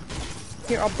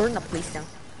 Here, I'll burn the place down.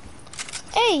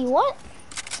 Hey, what?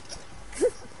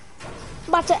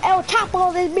 About to El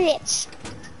Chapo this bitch.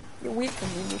 You're weak for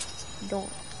me. You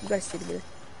gotta stay together.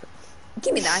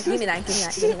 Give me that. Give me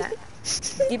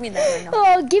that right now.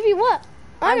 Oh, give you what?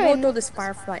 I will throw this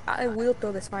firefly.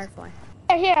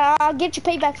 Here, I'll get you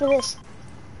payback for this.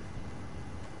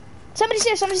 Somebody's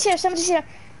here.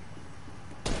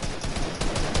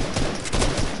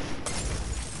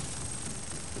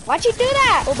 Why'd you do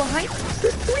that? Oh, behind.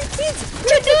 There's 3 kids.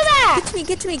 Why'd you do that?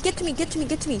 Get to me.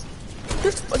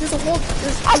 There's a hole.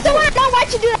 I still want to know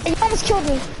why'd you do that? You almost killed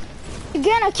me. You're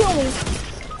gonna kill me.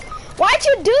 Why'd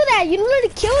you do that? You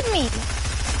literally killed me.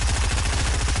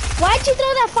 Why'd you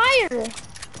throw that fire?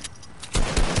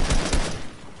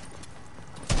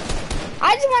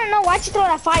 I just want to know why'd you throw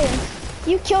that fire?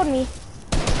 You killed me.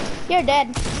 You're dead.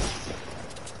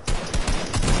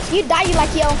 You die, you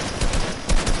like yo.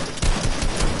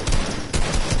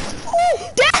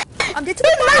 I'm just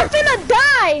not finna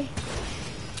die.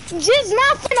 Just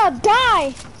not finna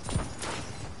die.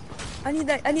 I need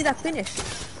that finish.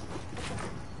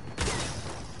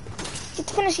 Get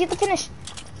the finish.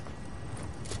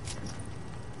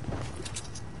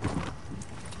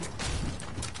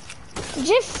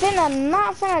 Just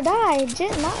not finna die.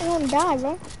 Just not gonna die,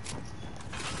 bro.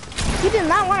 You did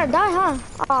not want to die, huh?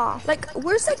 Aw. Like,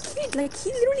 where's that kid? Like,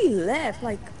 he literally left.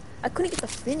 Like, I couldn't get the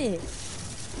finish.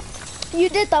 You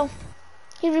did though.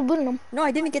 He rebooted him. No,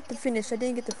 I didn't get the finish.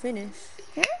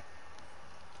 Hmm?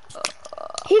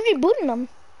 He rebooted him.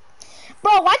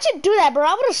 Bro, why'd you do that, bro?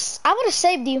 I would've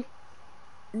saved you.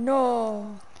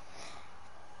 No.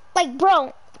 Like,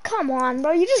 bro, come on,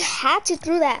 bro. You just had to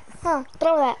throw that. Huh?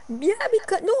 Throw that. Yeah,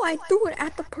 because no, I threw it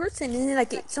at the person and then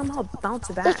like it somehow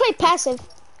bounced back. Let's play passive.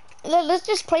 Let's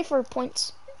just play for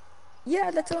points.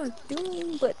 Yeah, that's what I'm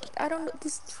doing, but I don't know.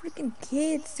 These freaking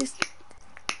kids just.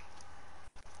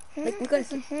 Like, we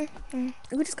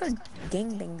just gotta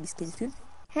gangbang these kids, dude.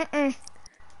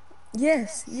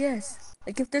 Yes.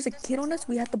 Like, if there's a kid on us,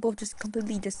 we have to both just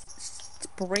completely just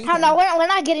spray him. No, we're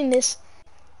not getting this.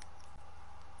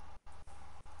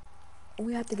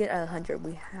 We have to get 100.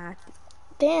 We have to.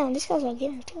 Damn, these guys are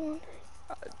getting 200.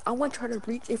 I want to try to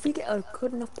reach. If we get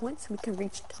good enough points, we can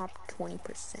reach top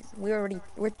 20%.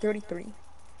 We're 33.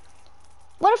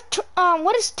 What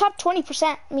does top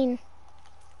 20% mean?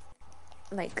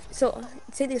 Like, so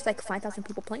say there's like 5,000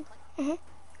 people playing.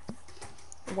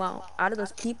 Wow, out of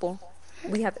those people,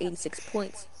 we have 86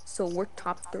 points. So we're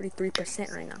top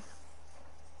 33% right now.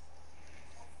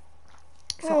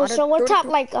 So we're top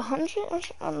like 100?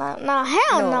 No,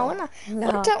 hell no. We're not.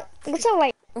 No. We're top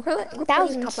like we're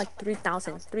thousands. top like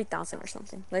 3,000 or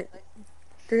something. Like,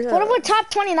 what if we're top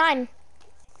 29?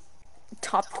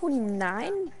 Top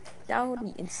 29? That would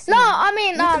be insane. No, I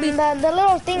mean the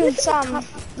little things. We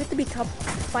have to be top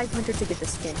 500 to get the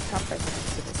skin. Top 500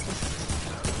 to get the skin.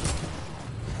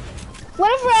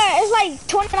 What if it's like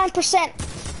 29%?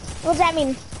 What does that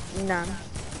mean? Nah,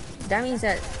 that means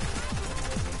that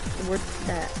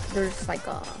there's like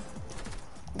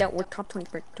that we're top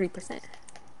 23%.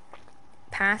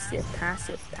 Passive.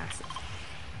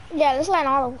 Yeah, let's land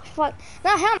all the fuck.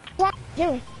 No, hell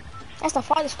no. That's the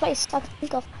farthest place I can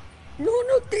think of. No,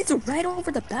 it's right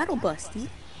over the battle bus, dude.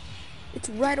 It's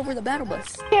right over the battle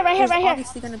bus. Here, right here.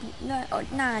 Obviously gonna be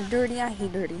nah, dirty. I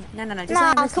hate dirty. Nah. Just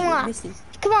nah, come on. Misty.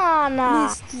 Come on,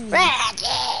 Misty.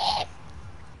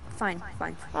 Fine.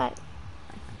 Alright.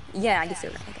 Yeah, I guess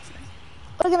you're right.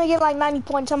 We're gonna get like 90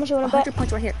 points. How much you wanna bet? 100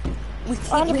 points right here. We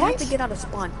have to get out of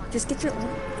spawn. Just get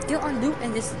our loot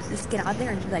and just get out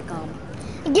there and like get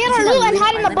our loot and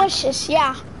hide in the bushes.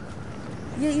 Yeah.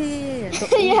 Yeah.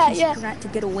 The OG strat to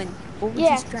get a win.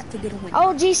 Strat to get a win.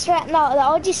 OG strat. No, the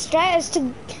OG strat is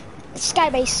to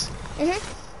skybase.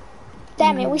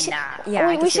 Damn it, we should.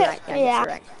 Yeah, we should. You're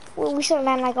right. We should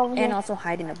land like over here. And also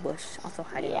hide in a bush.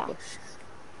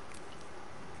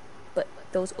 But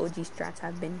those OG strats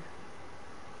have been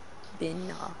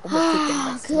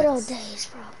good old days,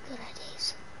 bro.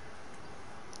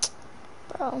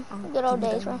 Good old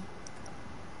days, bro.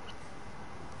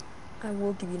 I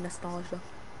will give you nostalgia.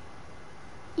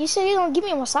 You said you're gonna give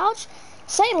me a massage?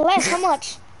 Say less, how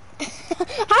much?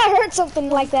 I heard something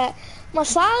like that. I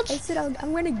Massage? said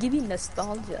I'm gonna give you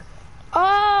nostalgia.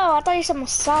 Oh, I thought you said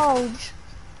massage.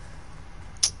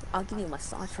 I'll give you a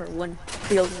massage for $1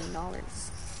 billion.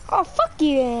 Oh, fuck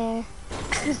you.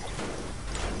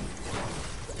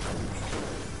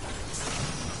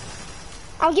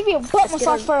 I'll give you a butt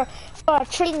massage for $1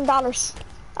 trillion.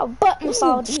 A butt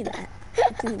massage. Give me that.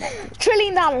 Give me that. $1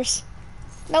 trillion.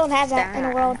 No one has that in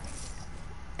the world.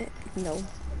 No.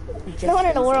 No one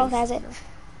in the world has it.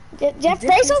 Jeff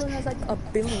Bezos has like $1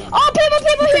 billion. Oh, people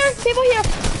here, people here.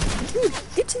 Dude,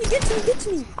 get to me, get to me, get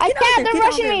to me. I can't, they're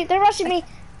rushing me, they're rushing me.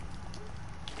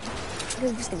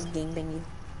 They're just gangbang you.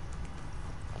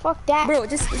 Fuck that. Bro,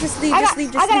 just leave, just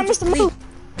leave, just leave.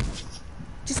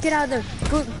 Just get out of there.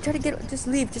 Go, try to get, just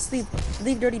leave.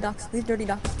 Leave dirty docks, leave dirty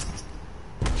docks.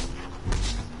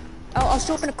 I'll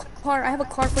show up in a car, I have a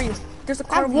car for you. There's a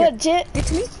car over here. Legit.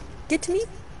 Get to me.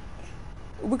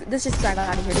 Let's just drive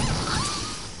out of here.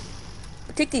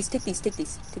 Take these.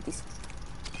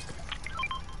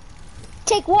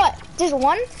 Take what? Just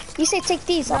one? You say take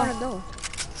these. No.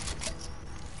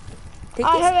 Take I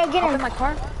these. heard again. Hop in my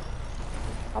car.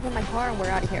 Hop in my car and we're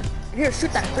out of here. Here,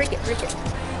 shoot that. Break it.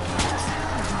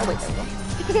 Oh wait, there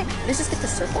we go. Let's just get the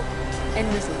circle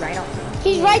and just right out.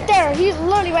 He's right there. He's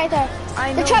literally right there.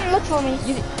 I know. They're trying to look for me.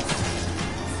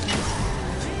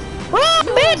 Run,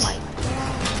 bitch!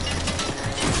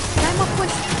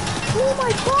 Oh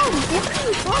my god! What are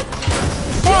you talking?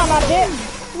 No, I'm not dead.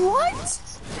 What?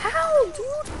 How,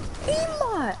 dude?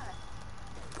 Aimbot!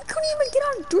 We couldn't even get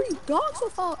out dirty dogs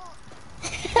without.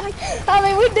 I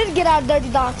mean, we did get out dirty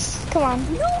docks. Come on.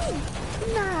 No,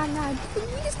 nah.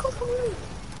 We just go from me.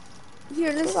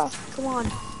 Here, let's go. Come on.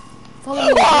 Follow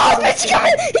me. Oh, bitch, he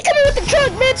coming with the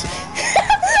truck, bitch!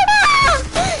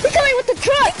 He coming with the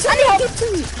truck! I need help. Get to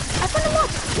me. I found a lock.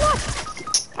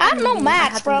 I have no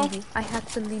match, bro. I have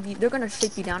to leave you. They're gonna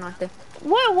shake you down, aren't they?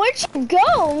 Where'd you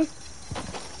go?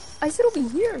 I said over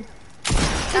here.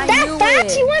 That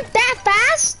fast? You went that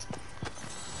fast?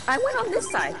 I went on this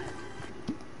side.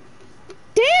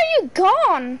 There you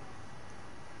gone.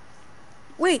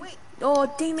 Wait. Oh,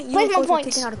 damn it. You Where's my were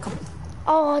points? taking out a couple.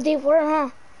 Oh, they were, huh?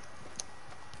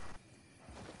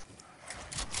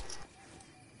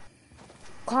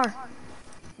 Car.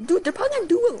 Dude, they're probably gonna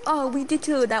do what we did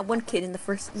to that one kid in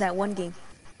that one game.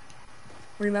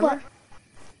 Remember? What?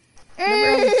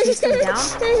 Remember how we chased him down?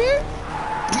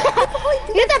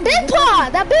 Get that big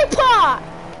paw!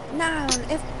 Nah,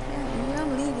 I'm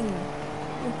leaving.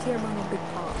 I don't care about no big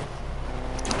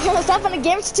paw. Stop on the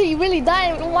games till you really die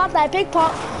and want that big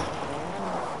paw.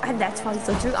 And that's probably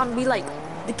so true. I'm gonna be like,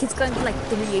 the kid's gonna be like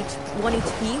 1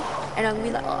 HP, and I'm gonna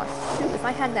be like, oh shoot, if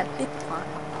I had that big paw,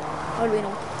 I would've been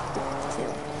able to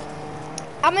kill.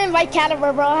 I'm in right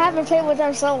caliber, bro. I haven't played with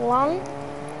them so long.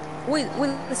 Wait,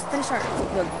 let's finish the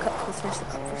cup. Let's finish the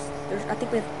cup first. I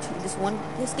think we have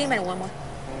this game and one more.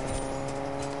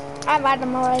 I lied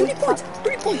them already.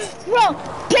 3 points. Bro,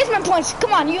 placement points.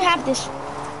 Come on, you have this.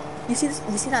 You see this?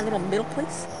 You see that little middle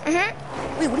place?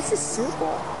 Wait, what is this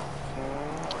circle?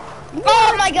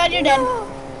 Oh my god, you're dead. No.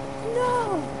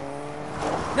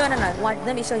 Why?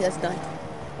 Let me show you that's done.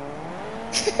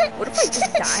 What if I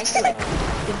just die to like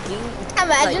the game?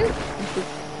 Imagine.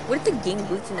 What if the game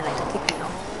glitches and then I kick me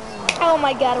off? Oh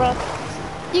my god, bro.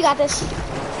 You got this.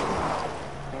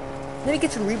 Let me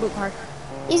get your reboot card.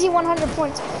 Easy 100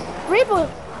 points. Reboot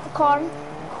card?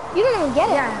 You don't even get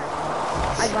it. Yeah.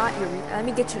 I got your let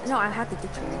me get your I have to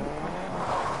get your reboot card.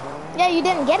 Yeah, you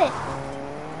didn't get it.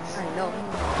 I know.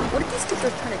 What if these kids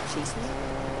are trying to chase me?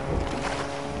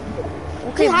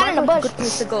 Okay, He's hiding in the bush. Good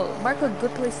place to go. Mark a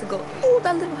good place to go. Oh,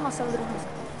 that little house. A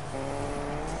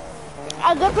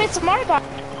good place to mark on.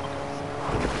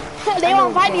 They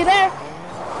won't find you there.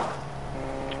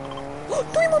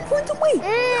 3 more points away. Look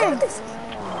at this.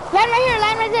 Land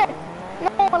right there.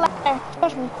 No one land there.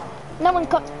 Trust me. No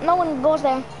one goes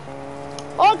there.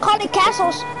 Or call it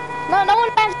castles. No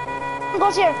one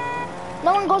goes here.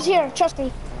 No one goes here. Trust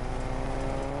me.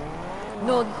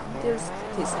 No, there's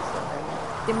cases.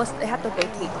 They have to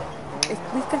rotate. If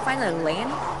we can find a landing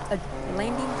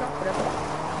drop, whatever.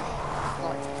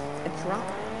 A drop.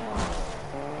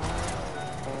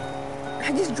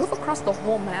 I just drove across the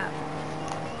whole map.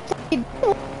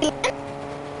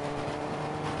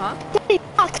 Huh?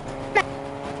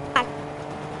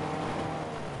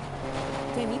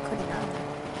 Damn, you couldn't out.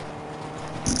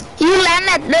 You land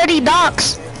at dirty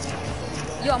docks.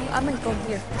 Yo, I'm gonna go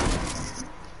here.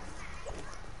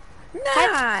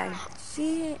 Nah,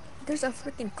 shit. There's a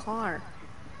freaking car.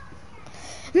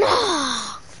 No.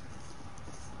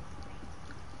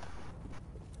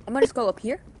 I'm gonna just go up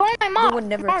here. Oh, my mom. They would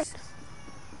never.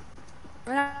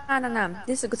 No.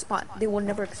 This is a good spot. They will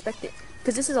never expect it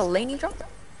because this is a laning drop.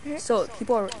 So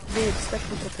they expect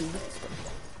people to loot stuff.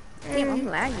 Damn, I'm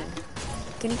lagging.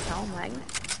 Can you tell I'm lagging?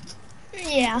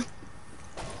 Yeah.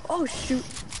 Oh shoot.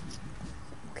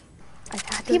 Okay. I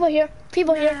had to.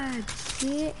 People here.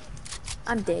 Shit.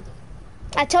 I'm dead.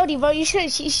 I told you, bro. You should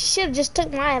have just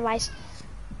took my advice.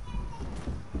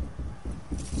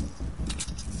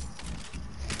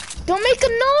 Don't make a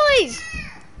noise.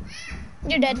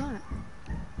 You're dead.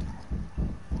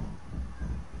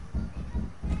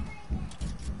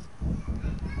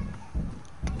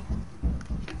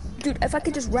 Dude, if I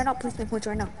could just run out placement points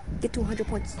right now, get to 100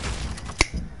 points.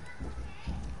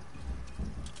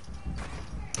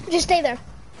 Just stay there.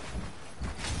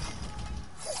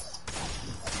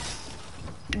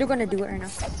 They're gonna do it right now.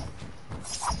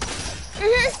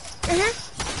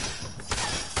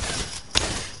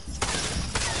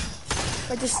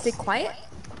 If I just stay quiet,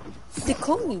 they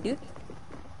call me, dude.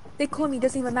 They call me,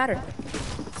 doesn't even matter.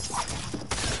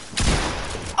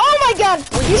 Oh my god!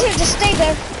 You should have just stayed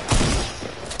there.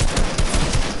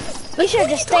 You should have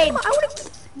just stayed.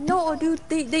 No, dude,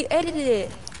 they edited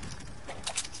it.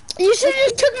 You should have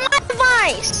just took my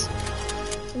advice.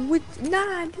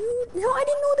 Nah, dude. No, I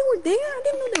didn't know they were there. I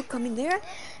didn't know they were coming there.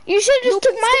 You should have just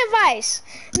took my advice.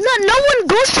 No one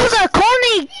goes to the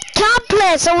Coney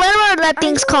complex or whatever that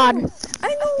thing's called.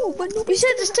 I know, but nobody. You should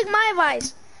have just took my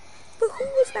advice. But who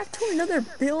was back to another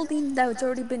building that's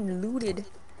already been looted?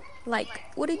 Like,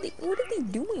 what are they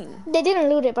doing? They didn't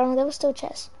loot it, bro. There was still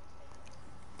chests.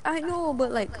 I know,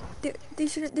 but like, they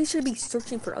should be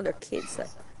searching for other kids, like,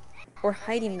 or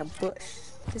hiding in a bush.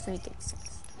 Doesn't make any sense.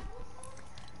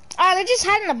 They just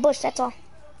hide in the bush. That's all.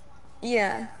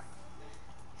 Yeah.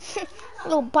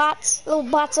 Little bots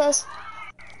us.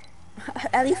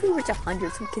 At least we reach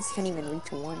 100. Some kids can't even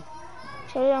reach 1.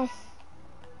 So yeah.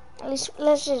 At least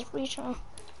let's just reach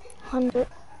 100.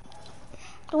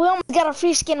 We almost got a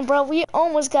free skin, bro. We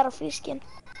almost got a free skin.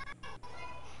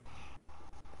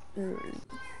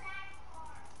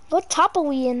 What top are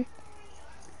we in?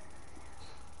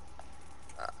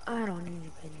 I don't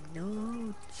even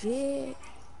know. Shit.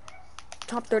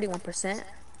 Top 31%.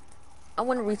 I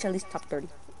want to reach at least top 30.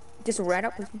 Just right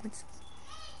up with points.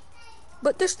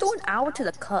 But there's still an hour to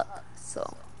the cup,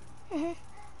 so.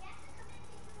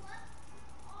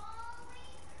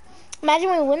 Imagine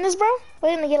when we win this, bro.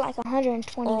 We're gonna get like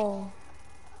 120. Oh.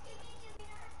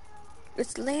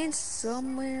 It's land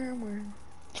somewhere where.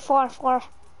 Far.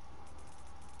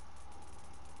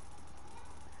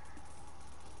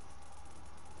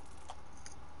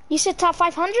 You said top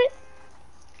 500?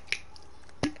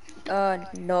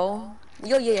 No.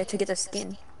 Yeah, to get the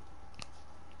skin.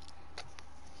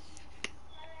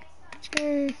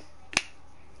 Every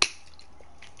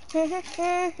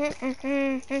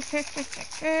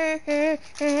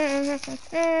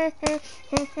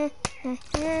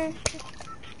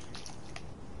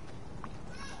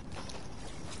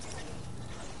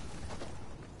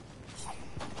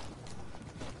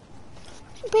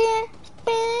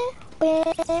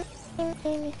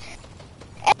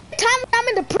time I'm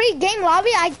in the pre-game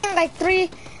lobby, I get like 1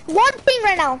 ping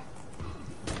right now.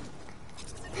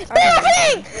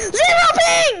 Zero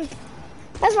ping!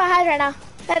 That's my highest right now.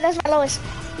 That's my lowest.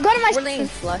 Go to my. We're laying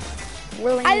flush.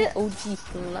 We're laying OG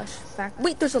flush. Fact.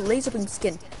 Wait, there's a laser wing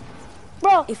skin.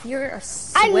 Bro, if you're a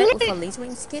sweat with a laser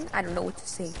wing skin, I don't know what to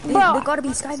say. They gotta be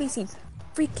skybasing.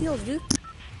 Free kills, dude.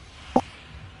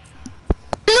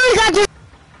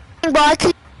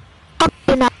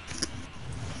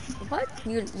 What?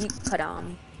 You cut on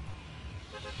me.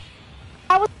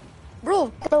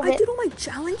 Bro, I did all my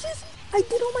challenges?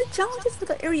 For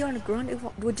the area on the ground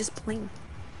with just playing.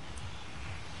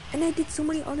 And I did so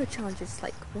many other challenges,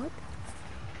 like, what?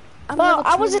 Well,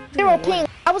 I was in 0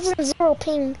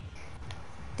 ping.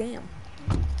 Damn.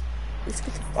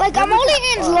 Like, I'm only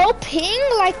in low ping,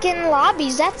 like in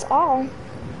lobbies, that's all.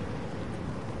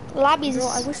 Lobbies. Bro,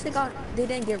 I wish they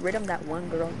didn't get rid of that one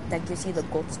girl that gives you the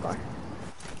gold scar.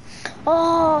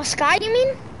 Oh, Sky, you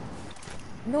mean?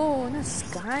 No, not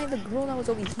Sky, the girl that was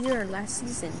over here last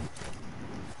season.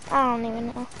 I don't even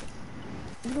know.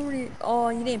 You don't really,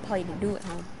 you didn't probably do it,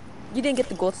 huh? You didn't get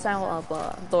the gold style of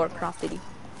Laura Croft, did you?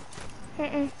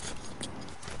 I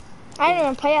didn't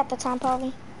even play at the time,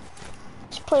 probably.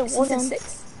 Just play Season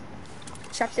 6?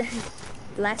 Chapter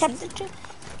last season?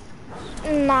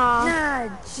 2? Nah.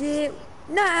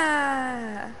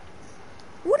 Nah.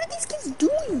 What are these kids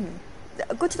doing?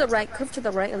 Go to the right, curve to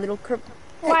the right, a little curve.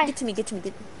 Hey, why? Get to me.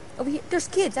 Over here, there's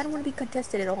kids. I don't want to be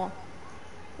contested at all.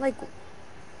 Like,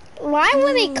 why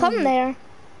would they come there?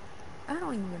 I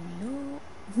don't even know.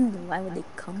 Why would they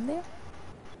come there?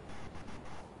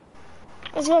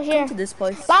 Let's go here. Come to this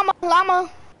place. Llama, llama.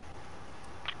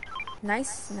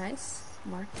 Nice, nice.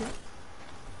 Marked it.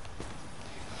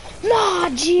 Nah,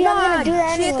 G, I'm gonna do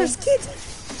that shit, anyway. there's kids.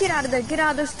 Get out of there. Get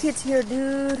out. There's kids here,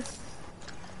 dude.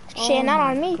 Shit, not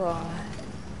on me. God.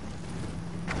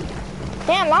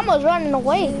 Damn, llama's running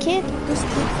away, kid. There's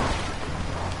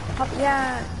kids.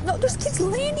 Yeah. No, there's kids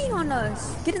landing on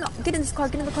us. Get in this car.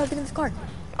 Get in the car. Get in this car.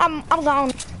 I'm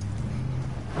gone.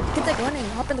 Kids like running.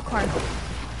 Hop in the car.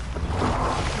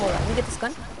 Hold on. Let me get this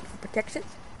gun for protection.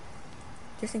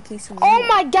 Just in case. Oh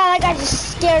my god, that guy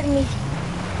just scared me.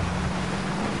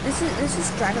 This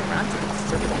is driving around to the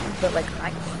circle, but like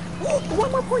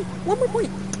one more point.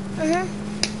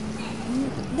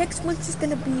 Next one's just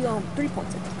gonna be 3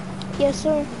 points. I think. Yes,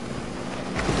 sir. We're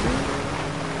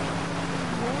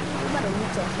about to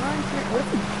reach 100. What if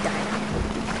we die now?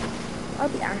 I'll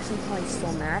be actually probably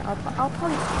so mad. I'll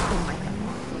probably kill my gun.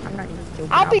 I'm not even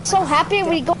joking. I'll be so happy if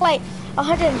we go like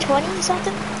 120 or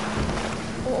something.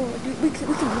 Oh, dude, we can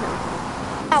do that.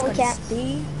 Oh, we can't.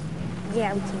 Stay.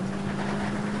 Yeah, we can.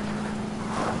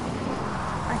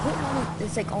 I hate how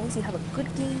it's like always you have a good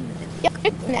game. And then You're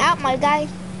cutting out, my guy.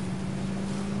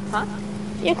 huh?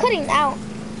 You're cutting out.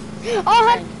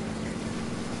 Oh,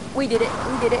 We did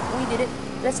it.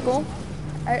 Let's go.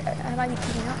 Have I been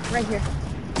cutting out? Right here.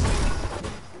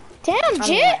 damn, I'm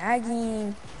Jit.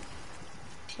 lagging.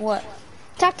 What?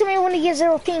 Talk to me when you get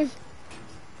 0 ping.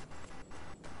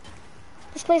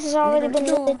 This place has already been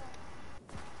looted.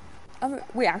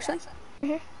 Wait, actually?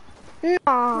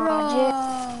 Nah, Jit.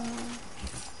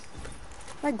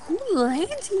 Like, who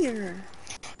lands here?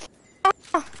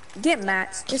 Get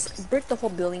mats. Just break the whole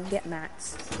building. Get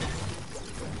mats.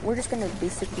 We're just gonna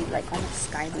basically, like,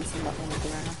 almost skybasing the whole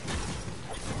thing right now.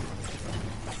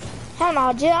 Hell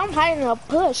no, Jit. I'm hiding in a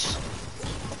bush.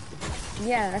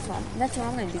 Yeah, that's what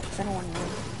I'm gonna do, because I don't want to win.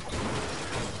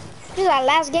 This is our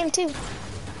last game, too.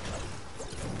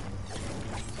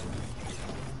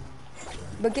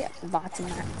 But get lots of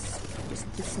mats.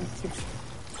 Just some kids.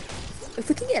 If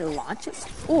we can get launches.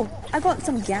 Oh, I got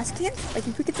some gas cans. Like,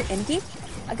 if we get to end game,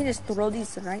 I can just throw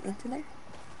these right into there.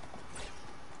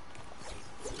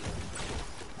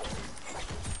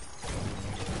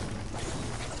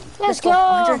 Let's go.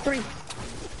 103.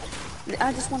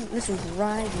 I just want to just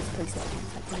ride these places.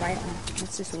 Like, ride them.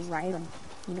 Let's just ride them.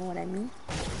 You know what I mean?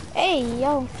 Hey,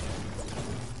 yo.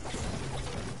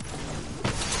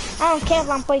 I don't care if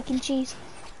I'm breaking cheese.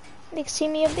 They can see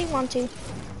me if they want to.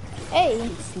 Hey.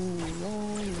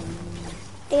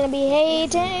 They're gonna be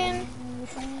hating.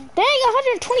 Dang,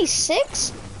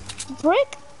 126?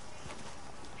 Brick?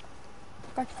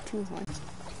 Got 200.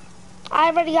 I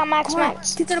already got max.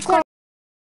 Kids in the car.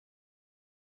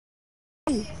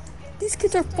 These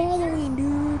kids are following,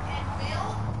 dude.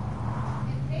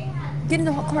 Get in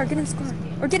the car, get in this car.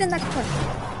 Or get in that car.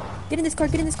 Get in this car.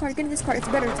 It's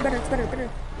better.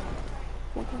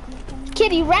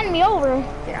 Kid, you ran me over.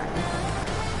 Get out of here.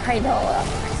 I know.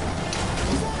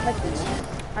 Like this.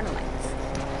 I don't like this.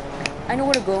 I know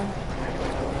where to go.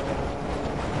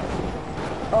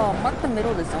 Oh, mark the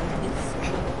middle of the zone, please.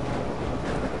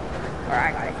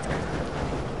 Alright, I got it.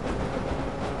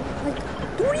 Like,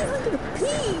 300 P!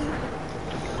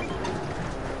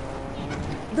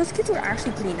 Those kids were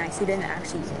actually pretty nice. They didn't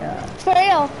actually, For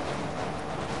real.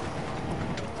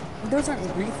 Those aren't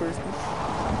griefers.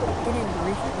 They didn't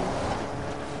grief me.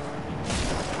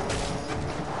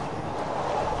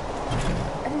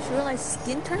 I just realized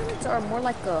skin tournaments are more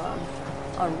like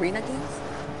arena games,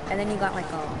 and then you got like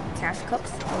cash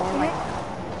cups, more like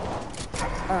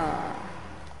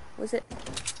what's it?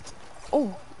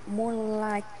 Oh, more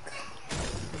like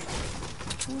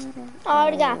I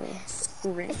already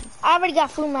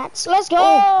got food mats. Let's go.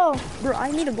 Oh, bro,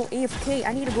 I need to go AFK.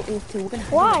 We're gonna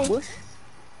hide Why? in the bush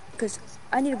because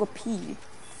I need to go pee.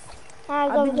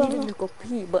 Alright, I've been go. needing to go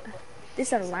pee, but this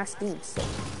is our last game, so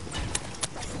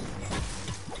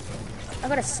I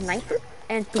got a sniper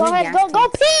and 3 Go ahead, gas go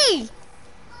cans. pee.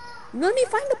 Let me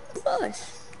find the bush.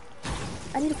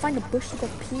 I need to find a bush to go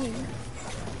pee in.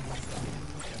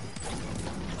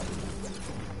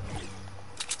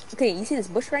 Okay, you see this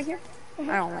bush right here? I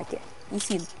don't like it. You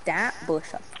see that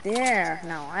bush up there?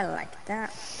 No, I like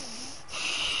that.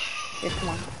 Here, come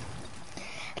on.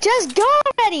 Just go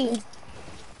already.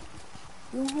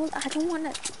 No, I don't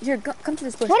want to. Here, come to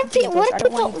this bush. What if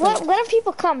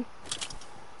people come?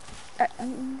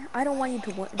 I don't want you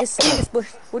to. Just stay in this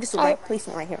bush. We'll just place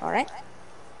it right here. All right?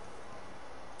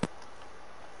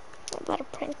 I'm about to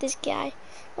prank this guy.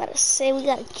 I'm about to say we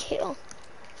gotta kill.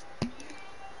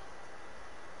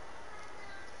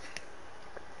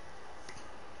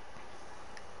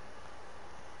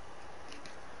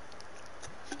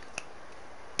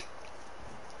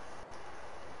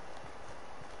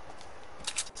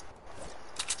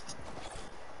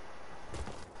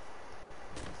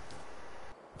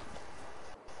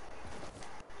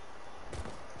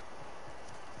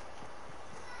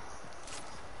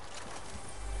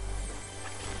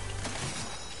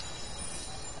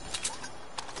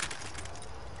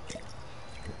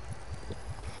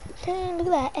 Dang, look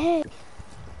at that egg.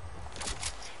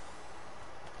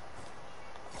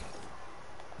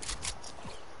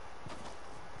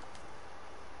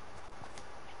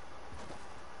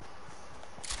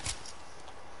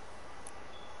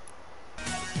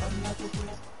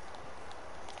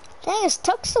 Dang, is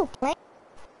Tuck still playing?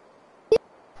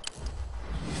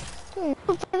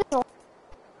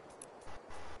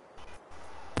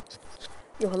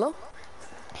 Yo, hello?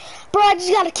 Bro, I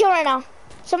just got a kill right now.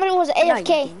 Somebody was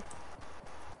AFK.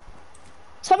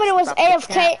 Somebody was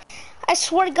AFK. I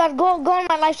swear to God, go on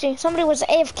my live stream. Somebody was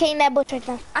AFK in that bush right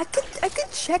now. I could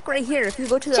check right here. If you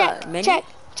go to the menu. Check.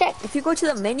 If you go to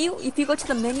the menu,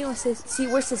 and see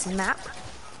where's this map,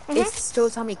 it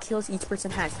shows how many kills each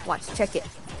person has. Watch, check it.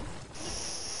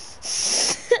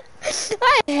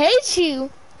 I hate you.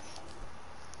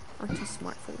 I'm too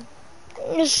smart for you.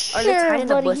 Sure, let's hide in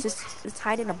the buddy. bush. Let's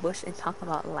hide in a bush and talk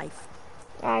about life.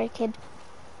 Alright, kid.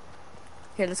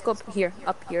 Here, let's go up here,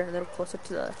 a little closer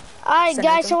to the. Alright,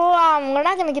 guys. So we're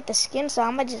not gonna get the skin, so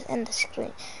I'm gonna just end the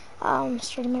stream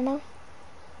right now.